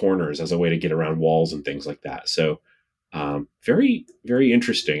those corners as a way to get around walls and things like that. So very, very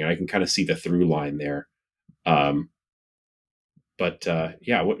interesting. I can kind of see the through line there. But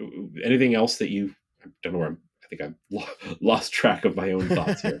anything else that you, I don't know where I think I've lost track of my own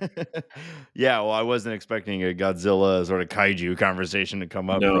thoughts here. Yeah, well, I wasn't expecting a Godzilla sort of kaiju conversation to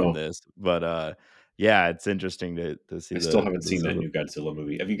come up from this, but yeah, it's interesting to see. I still haven't seen that new Godzilla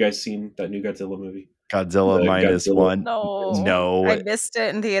movie. Have you guys seen that new Godzilla movie? Godzilla -1? No, I missed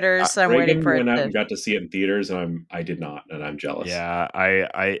it in theaters, so I'm waiting for it. Reagan went out and got to see it in theaters, and I did not, and I'm jealous. Yeah,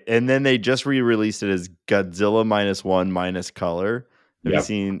 and then they just re-released it as Godzilla -1 - Color. Have you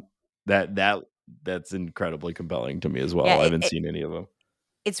seen that? That's incredibly compelling to me as well. I haven't seen any of them.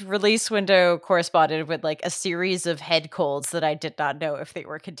 Its release window corresponded with like a series of head colds that I did not know if they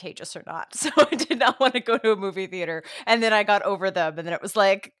were contagious or not. So I did not want to go to a movie theater. And then I got over them, and then it was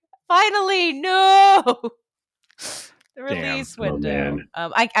like, finally, no. The release Damn. window.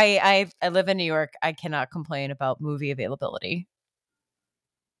 Oh, I live in New York. I cannot complain about movie availability.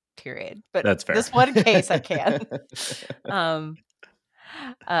 Period. But that's fair. This one case I can.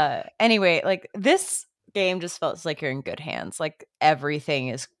 Anyway, like this game just feels like you're in good hands. Like everything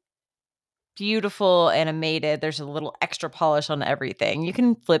is beautiful, animated. There's a little extra polish on everything. You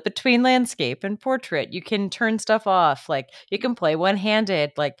can flip between landscape and portrait. You can turn stuff off. Like you can play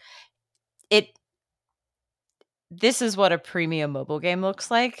one-handed. Like it. This is what a premium mobile game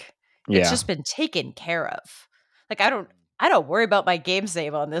looks like. It's just been taken care of. Like I don't worry about my game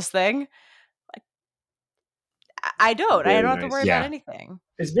save on this thing. Like I don't have to worry about anything.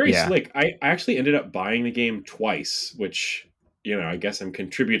 It's very slick. I actually ended up buying the game twice, which, I guess I'm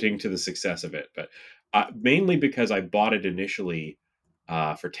contributing to the success of it. But mainly because I bought it initially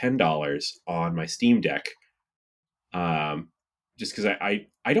for $10 on my Steam Deck. Just because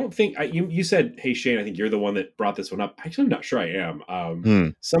I don't think you said, hey Shane, I think you're the one that brought this one up. Actually, I'm not sure I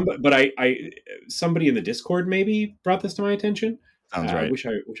am. Somebody in the Discord maybe brought this to my attention. Sounds right. I wish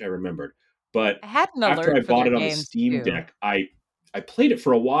I remembered. But I had an after alert I for bought their it on the games Steam too. Deck, I played it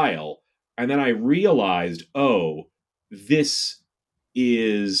for a while, and then I realized, this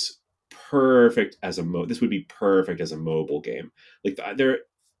is perfect as this would be perfect as a mobile game. Like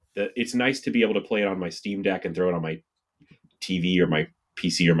it's nice to be able to play it on my Steam Deck and throw it on my TV or my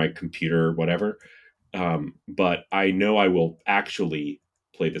PC or my computer or whatever. But I know I will actually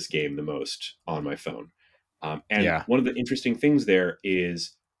play this game the most on my phone. And one of the interesting things there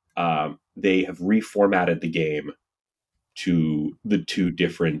is they have reformatted the game to the two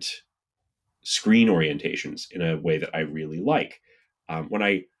different screen orientations in a way that I really like. When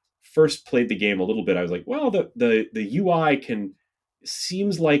I first played the game a little bit, I was like, well, the UI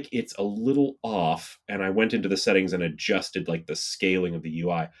seems like it's a little off, and I went into the settings and adjusted like the scaling of the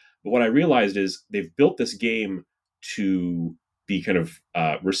UI. But what I realized is they've built this game to be kind of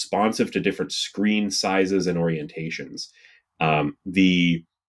responsive to different screen sizes and orientations. The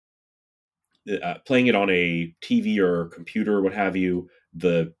Playing it on a TV or computer or what have you,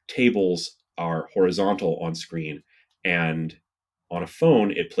 the tables are horizontal on screen, and on a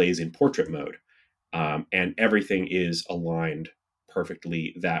phone it plays in portrait mode, and everything is aligned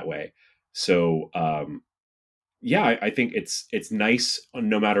perfectly that way. So I think it's nice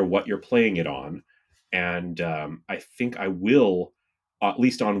no matter what you're playing it on, and I think I will, at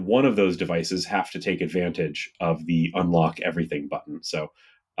least on one of those devices, have to take advantage of the unlock everything button. So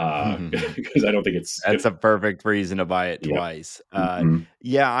because I don't think that's a perfect reason to buy it twice.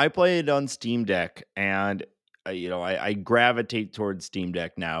 I play it on Steam Deck, and I gravitate towards Steam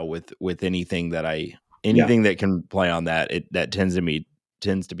Deck now with anything that that can play on that. That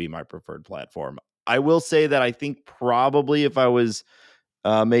tends to be my preferred platform. I will say that I think probably if I was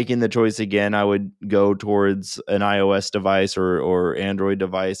making the choice again, I would go towards an iOS device or Android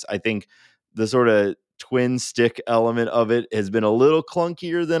device. I think the sort of twin stick element of it has been a little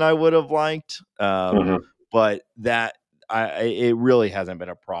clunkier than I would have liked. But it really hasn't been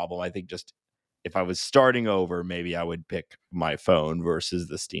a problem. I think just if I was starting over, maybe I would pick my phone versus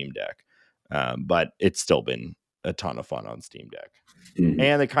the Steam Deck. But it's still been a ton of fun on Steam Deck.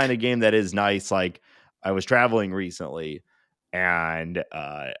 And the kind of game that is nice. Like I was traveling recently, and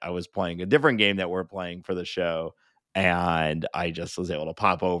I was playing a different game that we're playing for the show, and I just was able to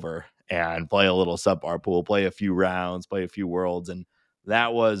pop over and play a little Subpar Pool, play a few rounds, play a few worlds, and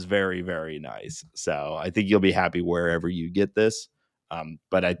that was very, very nice. So I think you'll be happy wherever you get this.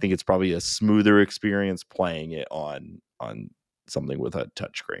 But I think it's probably a smoother experience playing it on something with a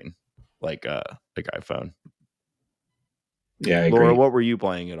touchscreen like iPhone. Yeah, I Laura, agree. what were you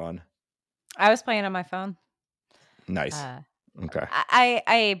playing it on? I was playing on my phone. Nice. Okay.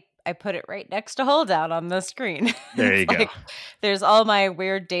 I put it right next to Holedown on the screen. There you go. There's all my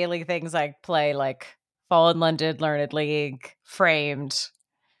weird daily things I play, like Fall in London, Learned League, Framed,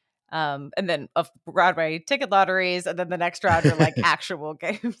 and then Broadway ticket lotteries, and then the next round are like actual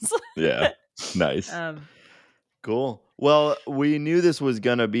games. Yeah. Nice. Cool. Well, we knew this was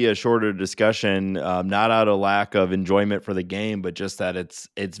going to be a shorter discussion, not out of lack of enjoyment for the game, but just that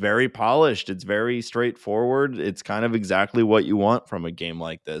it's very polished. It's very straightforward. It's kind of exactly what you want from a game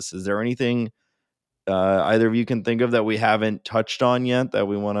like this. Is there anything either of you can think of that we haven't touched on yet that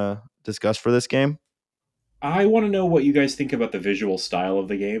we want to discuss for this game? I want to know what you guys think about the visual style of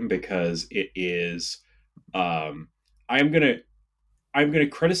the game, because it is. I'm gonna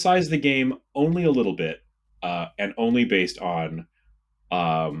criticize the game only a little bit, and only based on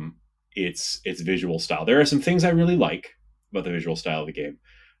its visual style. There are some things I really like about the visual style of the game,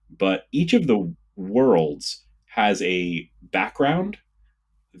 but each of the worlds has a background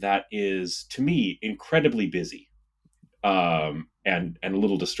that is, to me, incredibly busy. and a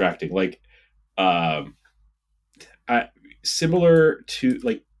little distracting. Like similar to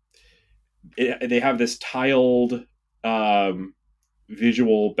like they have this tiled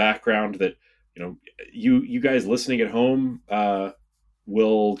visual background that you guys listening at home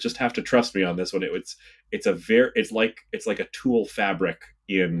will just have to trust me on this one. It's like a tulle fabric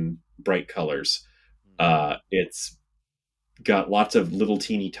in bright colors. It's got lots of little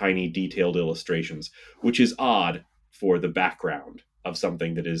teeny tiny detailed illustrations, which is odd for the background of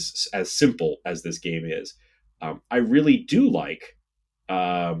something that is as simple as this game is. I really do like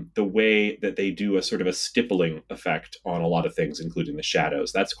the way that they do a sort of a stippling effect on a lot of things, including the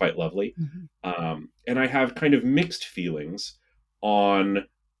shadows. That's quite lovely. And I have kind of mixed feelings on,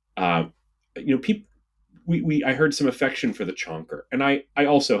 people. I heard some affection for the chonker, and I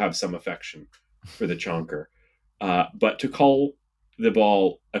also have some affection for the chonker. But to call the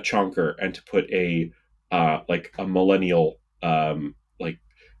ball a chonker and to put a like a millennial like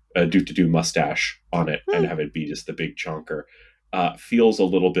a do mustache on it and have it be just the big chonker feels a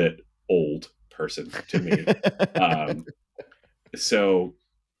little bit old person to me. So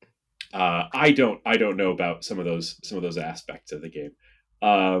I don't know about some of those aspects of the game.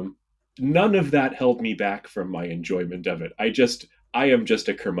 None of that held me back from my enjoyment of it. I am just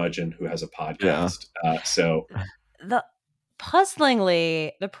a curmudgeon who has a podcast. So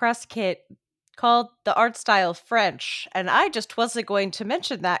puzzlingly, the press kit called the art style French, and I just wasn't going to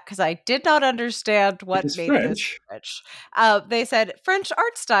mention that because I did not understand what made French. this French. They said French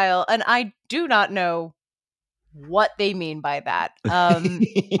art style, and I do not know what they mean by that.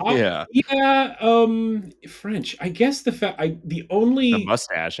 French. I guess the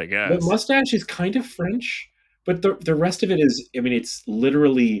mustache, I guess. The mustache is kind of French, but the rest of it is, I mean, it's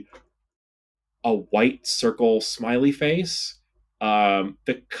literally a white circle smiley face.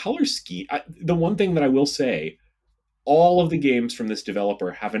 The color scheme, the one thing that I will say, all of the games from this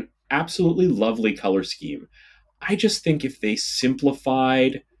developer have an absolutely lovely color scheme. I just think if they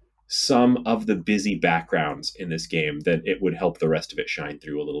simplified some of the busy backgrounds in this game, then it would help the rest of it shine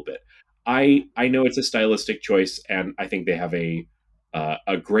through a little bit. I know it's a stylistic choice, and I think they have a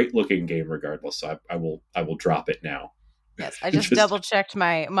great looking game regardless. So I will drop it now. Yes, I just double checked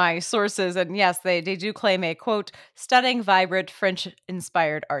my sources, and yes, they do claim a quote stunning, vibrant French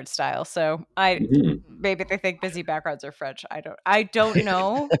inspired art style. So maybe they think busy backgrounds are French. I don't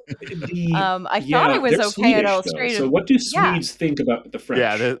know. I thought it was okay Swedish, at illustrative. So what do Swedes think about the French?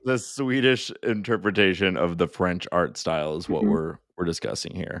 Yeah, the Swedish interpretation of the French art style is what we're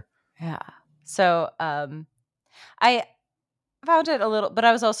discussing here. Yeah. So I found it a little, but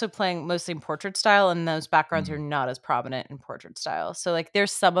I was also playing mostly in portrait style, and those backgrounds are not as prominent in portrait style. So like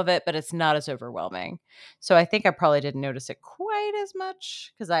there's some of it, but it's not as overwhelming. So I think I probably didn't notice it quite as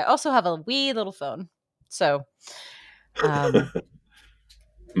much because I also have a wee little phone. So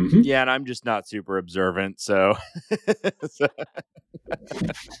yeah, and I'm just not super observant, so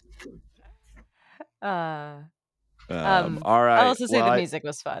all right. I'll also say the music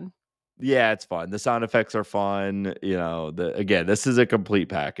was fun. Yeah, it's fun. The sound effects are fun. Again, this is a complete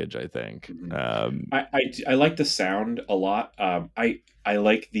package, I think. I like the sound a lot. I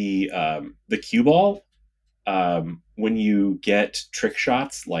like the cue ball. When you get trick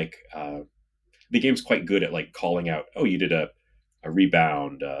shots, like the game's quite good at like calling out, oh, you did a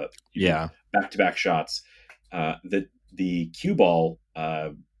rebound. Back-to-back shots. The cue ball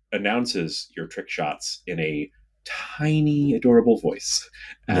announces your trick shots in a tiny, adorable voice,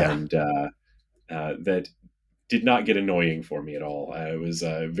 and that did not get annoying for me at all. It was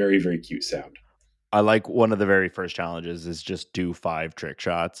a very, very cute sound. I like one of the very first challenges is just do 5 trick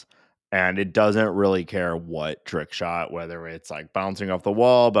shots. And it doesn't really care what trick shot, whether it's like bouncing off the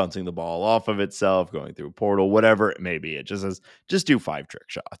wall, bouncing the ball off of itself, going through a portal, whatever it may be. It just says, just do 5 trick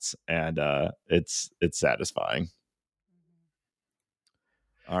shots. And it's satisfying.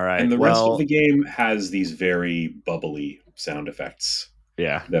 All right. And the rest of the game has these very bubbly sound effects.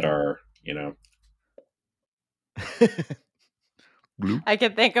 Yeah. That are, I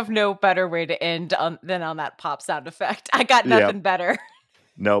can think of no better way to end than on that pop sound effect. I got nothing better.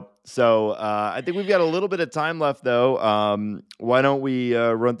 Nope. So I think we've got a little bit of time left, though. Why don't we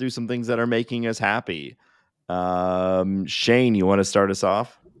run through some things that are making us happy? Shane, you want to start us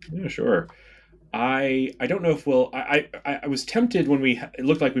off? Yeah, sure. I don't know if I was tempted when it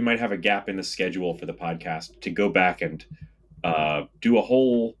looked like we might have a gap in the schedule for the podcast to go back and do a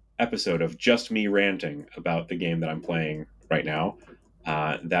whole episode of just me ranting about the game that I'm playing right now.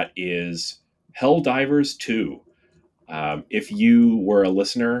 That is Helldivers 2. If you were a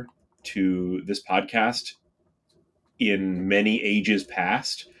listener to this podcast in many ages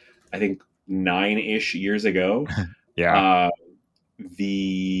past, I think 9-ish years ago, Yeah.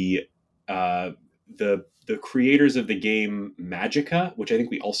 The uh, the creators of the game Magica, which I think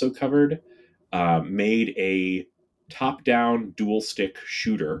we also covered, made a top-down dual-stick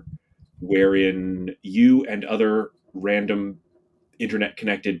shooter wherein you and other random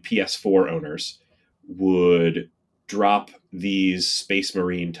internet-connected PS4 owners would drop these space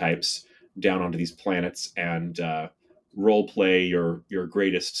marine types down onto these planets and role play your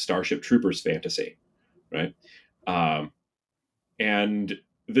greatest Starship Troopers fantasy, right? Um, and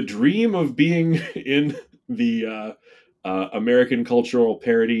the dream of being in the American cultural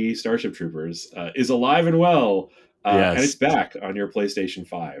parody Starship Troopers is alive and well, and Yes. it's back on your PlayStation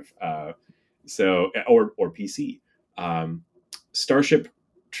 5, or PC. Starship,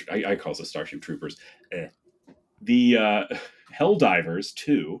 I call it Starship Troopers. The Helldivers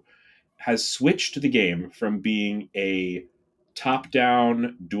 2 has switched the game from being a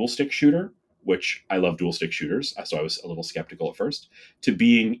top-down dual-stick shooter, which I love dual-stick shooters, so I was a little skeptical at first, to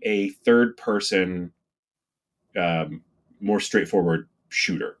being a third-person, more straightforward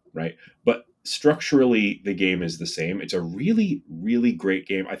shooter, right? But structurally, the game is the same. It's a really, really great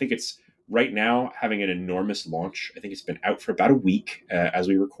game. I think it's right now having an enormous launch. I think it's been out for about a week as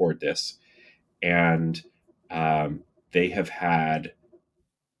we record this, and they have had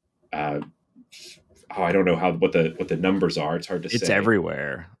uh, I don't know what the numbers are. It's hard to It's say.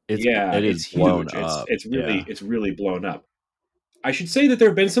 everywhere. Yeah, It is it's blown huge. up. Yeah. It's really blown up. I should say that there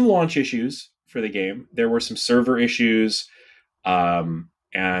have been some launch issues for the game. There were some server issues,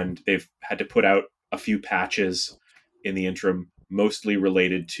 and they've had to put out a few patches in the interim, mostly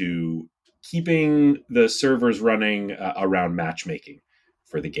related to keeping the servers running around matchmaking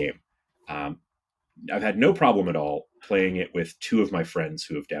for the game. Um, I've had no problem at all playing it with two of my friends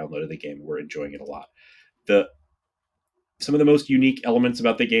who have downloaded the game. We're enjoying it a lot. The Some of the most unique elements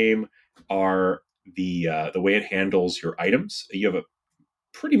about the game are the way it handles your items. You have a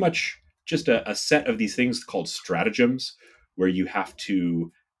pretty much just a set of these things called stratagems, where you have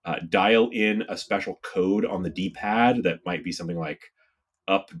to dial in a special code on the D-pad that might be something like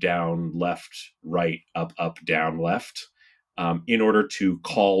up, down, left, right, up, down, left, in order to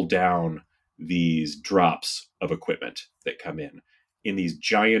call down these drops of equipment that come in these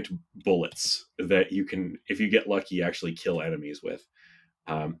giant bullets that you can, if you get lucky, actually kill enemies with.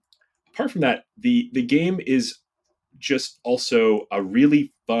 Um, Apart from that, the game is just also a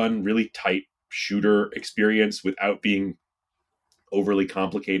really fun, really tight shooter experience without being overly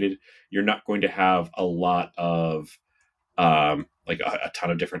complicated. You're not going to have a lot of like a ton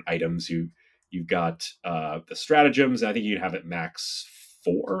of different items. You've got the stratagems. I think you'd have it max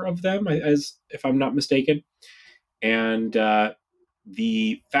 4 of them, as if I'm not mistaken. And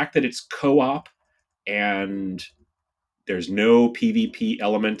the fact that it's co-op and there's no PvP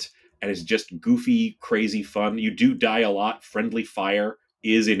element and it's just goofy, crazy fun. You do die a lot. Friendly fire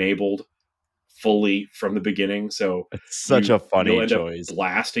is enabled fully from the beginning, so It's such a you'll funny end up choice.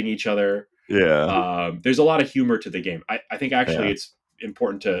 blasting each other. Yeah. There's a lot of humor to the game. I think actually Yeah. it's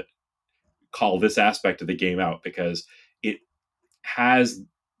important to call this aspect of the game out because it has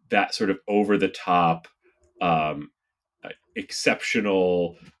that sort of over the top, um,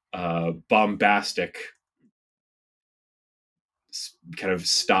 exceptional, bombastic kind of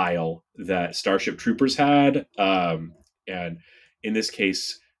style that Starship Troopers had. And in this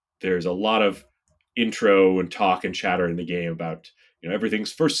case, there's a lot of intro and talk and chatter in the game about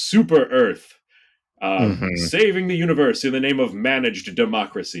everything's for Super Earth, Mhm. saving the universe in the name of managed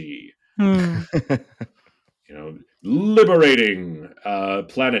democracy. Liberating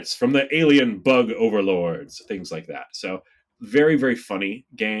planets from the alien bug overlords, things like that. So very, very funny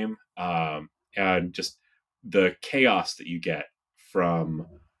game, and just the chaos that you get from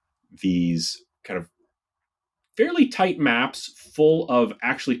these kind of fairly tight maps full of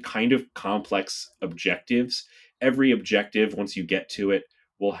actually kind of complex objectives. Every objective, once you get to it,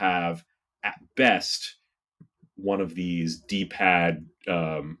 will have at best one of these D-pad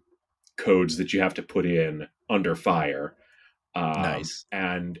codes that you have to put in under fire. Nice.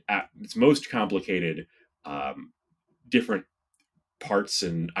 And at its most complicated, um, different parts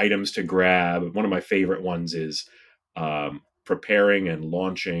and items to grab. One of my favorite ones is preparing and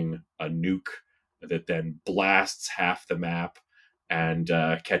launching a nuke that then blasts half the map and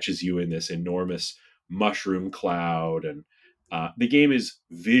catches you in this enormous mushroom cloud. And the game is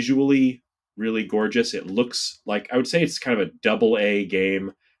visually really gorgeous. It looks like, I would say it's kind of a double A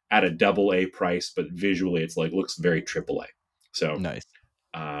game at a double A price, but visually it's like looks very triple A. So Nice.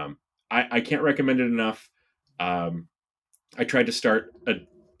 I can't recommend it enough. I tried to start a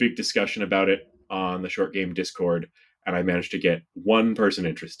big discussion about it on the Short Game Discord. and I managed to get one person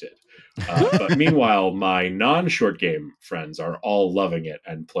interested. But meanwhile, my non-short game friends are all loving it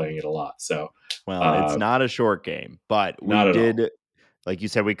and playing it a lot. So, it's not a short game, but we did, like you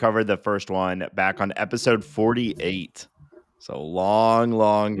said, we covered the first one back on episode 48. So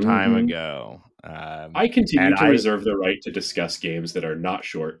long time ago. I continue to reserve the right to discuss games that are not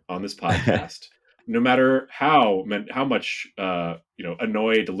short on this podcast, no matter how much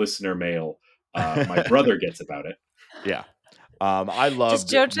annoyed listener mail my brother gets about it. Yeah. I loved just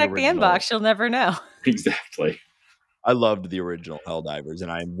don't check the inbox. You'll never know. Exactly. I loved the original Helldivers,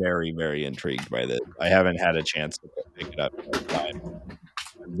 and I'm very, very intrigued by this. I haven't had a chance to pick it up yet, but I'm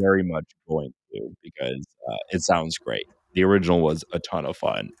very much going to, because it sounds great. The original was a ton of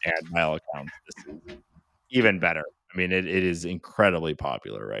fun, and by all accounts, this is even better. I mean, it is incredibly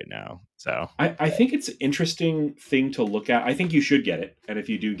popular right now. So I think it's an interesting thing to look at. I think you should get it, and if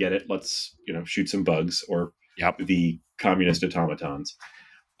you do get it, let's shoot some bugs or the communist automatons.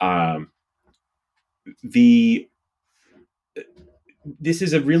 This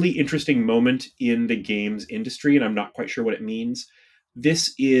is a really interesting moment in the games industry, and I'm not quite sure what it means.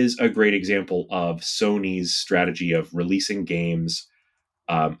 This is a great example of Sony's strategy of releasing games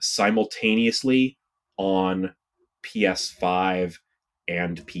simultaneously on PS5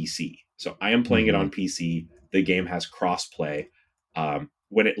 and PC. So I am playing it on PC. The game has crossplay.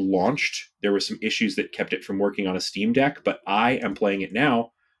 When it launched, there were some issues that kept it from working on a Steam Deck, but I am playing it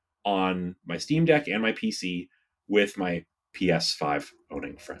now on my Steam Deck and my PC with my PS5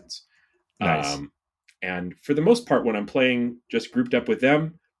 owning friends. Nice. And for the most part, when I'm playing just grouped up with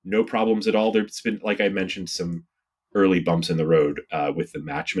them, no problems at all. There's been, like I mentioned, some early bumps in the road with the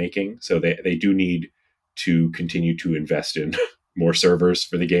matchmaking. So they do need to continue to invest in more servers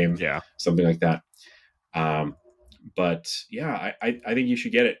for the game. Yeah. Something like that. But yeah, I think you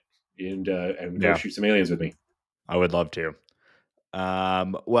should get it and go shoot some aliens with me. I would love to.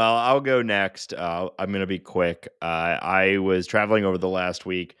 Well, I'll go next. I'm going to be quick. I was traveling over the last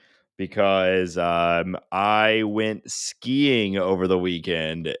week because I went skiing over the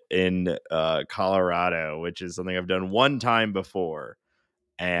weekend in Colorado, which is something I've done one time before.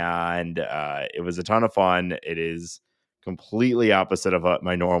 And it was a ton of fun. It is completely opposite of what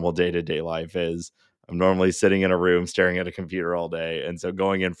my normal day-to-day life is. I'm normally sitting in a room staring at a computer all day. And so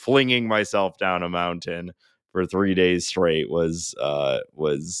going and flinging myself down a mountain for 3 days straight was a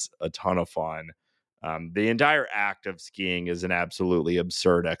ton of fun. The entire act of skiing is an absolutely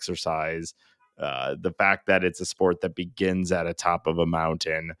absurd exercise. The fact that it's a sport that begins at the top of a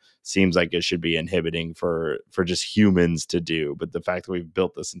mountain seems like it should be inhibiting for just humans to do. But the fact that we've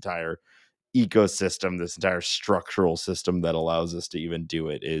built this entire ecosystem, this entire structural system that allows us to even do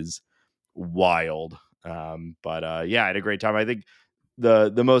it is wild. But yeah, I had a great time. I think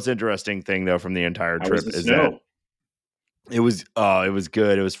the most interesting thing though from the entire trip is that it was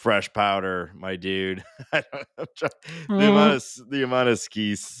good. It was fresh powder, my dude. The amount of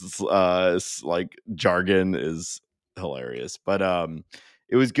ski like jargon is hilarious, but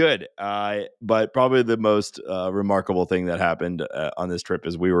it was good. But probably the most remarkable thing that happened on this trip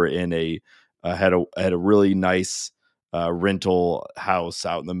is we were in had a really nice rental house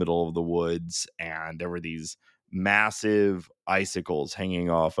out in the middle of the woods, and there were these massive icicles hanging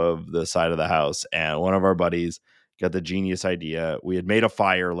off of the side of the house, and one of our buddies got the genius idea. We had made a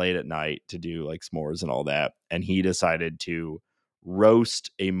fire late at night to do like s'mores and all that, and he decided to roast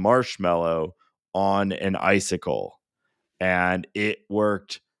a marshmallow on an icicle, and it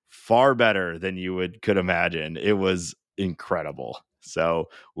worked far better than you could imagine. It was incredible. So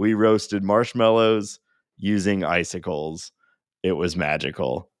we roasted marshmallows using icicles. It was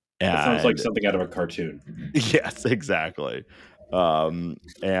magical. That sounds like something out of a cartoon. Yes, exactly. But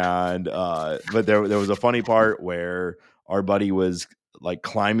there was a funny part where our buddy was like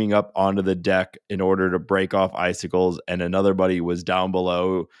climbing up onto the deck in order to break off icicles, and another buddy was down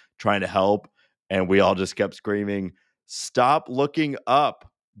below trying to help, and we all just kept screaming, "Stop looking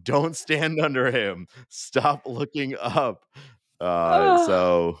up. Don't stand under him. Stop looking up."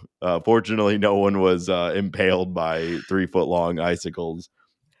 So fortunately no one was impaled by 3-foot long icicles.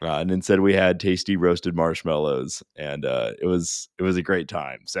 And instead we had tasty roasted marshmallows, and it was a great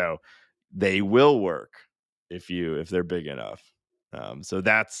time. So they will work if they're big enough. So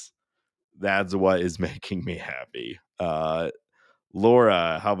that's what is making me happy.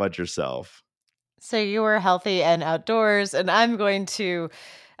 Laura, how about yourself? So you were healthy and outdoors, and I'm going to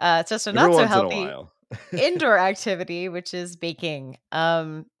just a Every not so once in a healthy while. indoor activity, which is baking.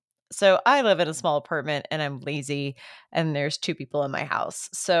 So I live in a small apartment and I'm lazy, and there's 2 people in my house.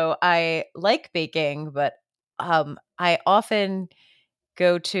 So I like baking, but I often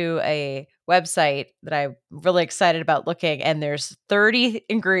go to a website that I'm really excited about looking, and there's 30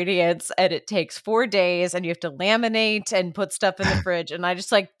 ingredients and it takes 4 days and you have to laminate and put stuff in the fridge. And I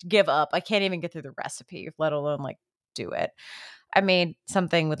just like give up. I can't even get through the recipe, let alone like do it. I made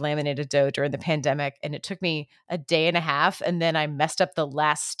something with laminated dough during the pandemic and it took me a day and a half. And then I messed up the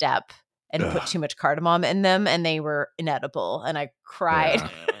last step and put too much cardamom in them and they were inedible and I cried.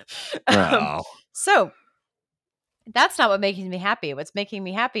 So that's not what makes me happy. What's making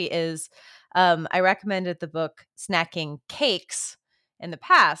me happy is I recommended the book Snacking Cakes in the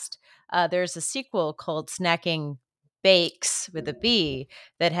past. There's a sequel called Snacking Bakes with a B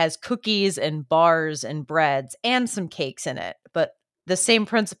that has cookies and bars and breads and some cakes in it. But the same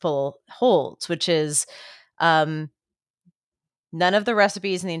principle holds, which is none of the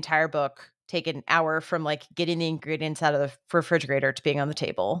recipes in the entire book take an hour from like getting the ingredients out of the refrigerator to being on the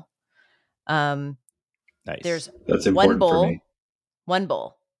table. Nice. There's That's important for me. One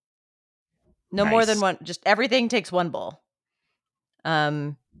bowl. No more than one. Just everything takes one bowl.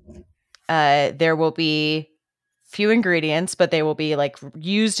 There will be few ingredients, but they will be like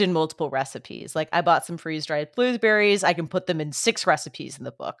used in multiple recipes. Like I bought some freeze-dried blueberries. I can put them in 6 recipes in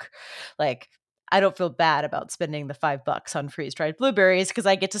the book. Like I don't feel bad about spending the $5 on freeze-dried blueberries because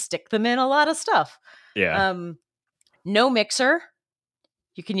I get to stick them in a lot of stuff. Yeah. No mixer.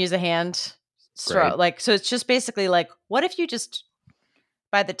 You can use a hand straw. Like, so it's just basically like, what if you just,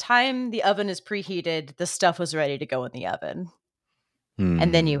 by the time the oven is preheated, the stuff was ready to go in the oven.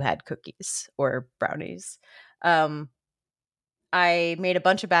 And then you had cookies or brownies. I made a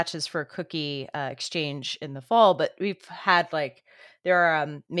bunch of batches for a cookie exchange in the fall, but we've had like, there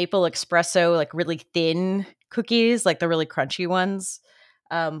are maple espresso, like really thin cookies, like the really crunchy ones.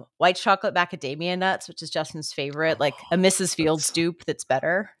 White chocolate macadamia nuts, which is Justin's favorite, like a Mrs. Fields dupe that's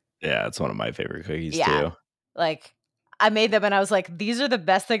better. Yeah, it's one of my favorite cookies too. Like I made them and I was like, these are the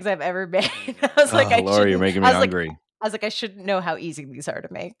best things I've ever made. I was like, Laura, you're making me hungry. I was like, I shouldn't know how easy these are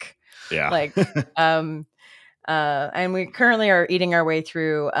to make. Yeah. Like, and we currently are eating our way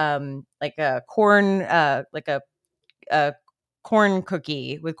through like a corn, a corn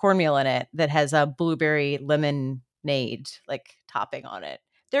cookie with cornmeal in it that has a blueberry lemonade like topping on it.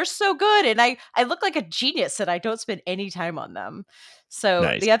 They're so good. And I look like a genius and I don't spend any time on them.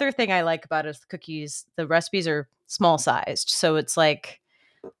 So the other thing I like about it is the cookies, the recipes are small sized. So it's like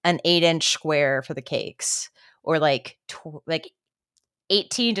an 8-inch square for the cakes or like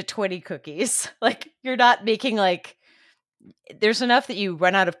 18 to 20 cookies. Like you're not making like, there's enough that you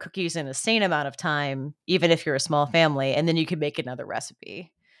run out of cookies in a sane amount of time, even if you're a small family, and then you can make another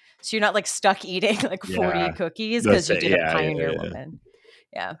recipe. So you're not like stuck eating like 40 cookies because you did a Pioneer Woman.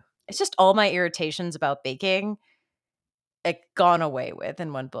 Yeah. It's just all my irritations about baking like gone away with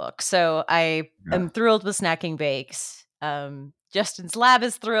in one book. So I am thrilled with Snacking Bakes. Justin's lab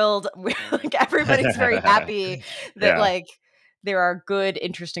is thrilled. Like everybody's very happy that like there are good,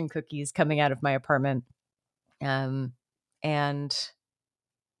 interesting cookies coming out of my apartment. And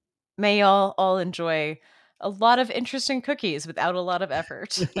may y'all all enjoy a lot of interesting cookies without a lot of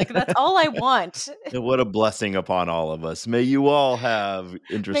effort. Like that's all I want. And what a blessing upon all of us. May you all have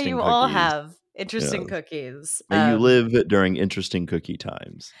interesting May you cookies. all have interesting cookies. May you live during interesting cookie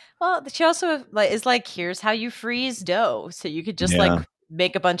times. Well, she also is like, here's how you freeze dough. So you could just like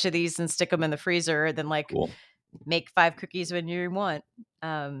make a bunch of these and stick them in the freezer and then like make 5 cookies when you want.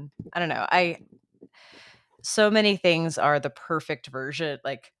 I don't know. So many things are the perfect version.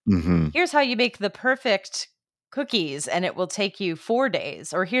 Like, here's how you make the perfect cookies and it will take you 4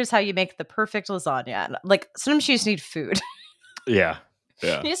 days. Or here's how you make the perfect lasagna. Like, sometimes you just need food. Yeah.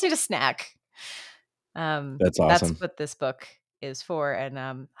 You just need a snack. That's awesome. That's what this book is for.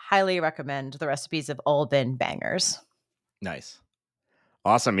 And highly recommend. The recipes have all been bangers. Nice.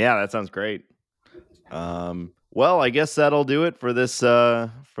 Awesome. Yeah, that sounds great. Well, I guess that'll do it for this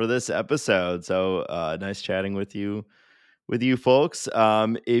episode. So nice chatting with you folks.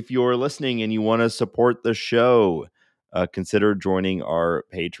 If you're listening and you want to support the show, consider joining our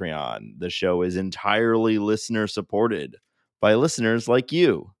Patreon. The show is entirely listener supported by listeners like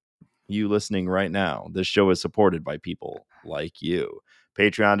you listening right now. This show is supported by people like you.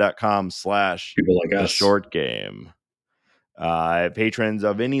 Patreon.com/people like us. The Short Game. Patrons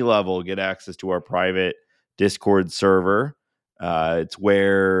of any level get access to our private Discord server. It's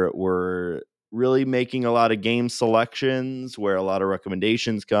where we're really making a lot of game selections, where a lot of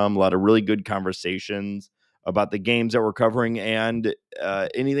recommendations come, a lot of really good conversations about the games that we're covering and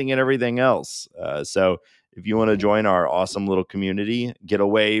anything and everything else. So if you want to join our awesome little community, get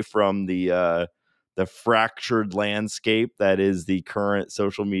away from the fractured landscape that is the current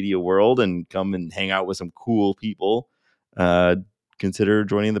social media world and come and hang out with some cool people, consider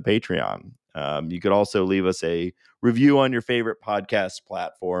joining the Patreon. You could also leave us a review on your favorite podcast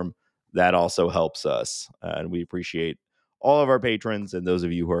platform. That also helps us. And we appreciate all of our patrons and those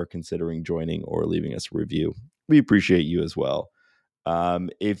of you who are considering joining or leaving us a review. We appreciate you as well.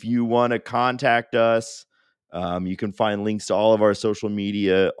 If you want to contact us, you can find links to all of our social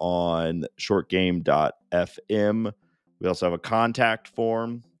media on shortgame.fm. We also have a contact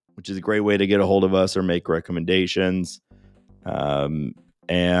form, which is a great way to get a hold of us or make recommendations. And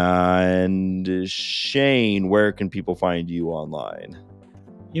Shane, where can people find you online?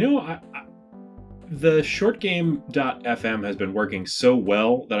 The shortgame.fm has been working so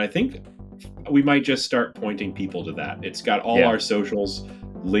well that I think we might just start pointing people to that. It's got all our socials,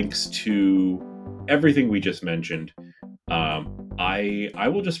 links to everything we just mentioned. I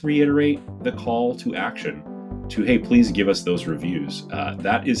will just reiterate the call to action to, hey, please give us those reviews.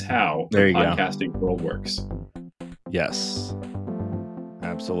 That is how the podcasting world works. Yes.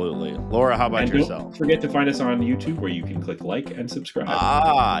 Absolutely. Laura, how about yourself? Don't forget to find us on YouTube, where you can click like and subscribe.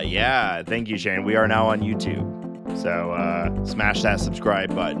 Yeah. Thank you, Shane. We are now on YouTube. So smash that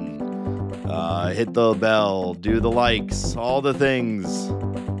subscribe button. Hit the bell. Do the likes. All the things.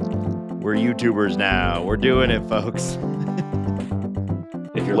 We're YouTubers now. We're doing it, folks.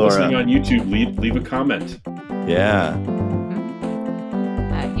 If you're listening on YouTube, leave a comment. Yeah.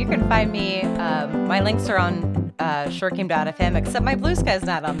 You can find me. My links are on shortgame.fm, except my Blue Sky's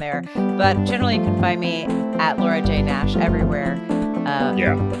not on there. But generally, you can find me at Laura J. Nash everywhere.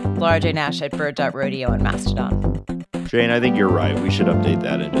 Laura J. Nash at bird.rodeo and Mastodon. Shane, I think you're right. We should update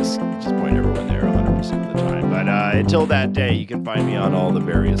that and just point everyone there 100% of the time. But until that day, you can find me on all the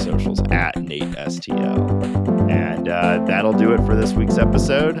various socials at NateSTL. And that'll do it for this week's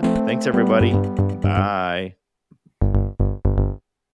episode. Thanks, everybody. Bye.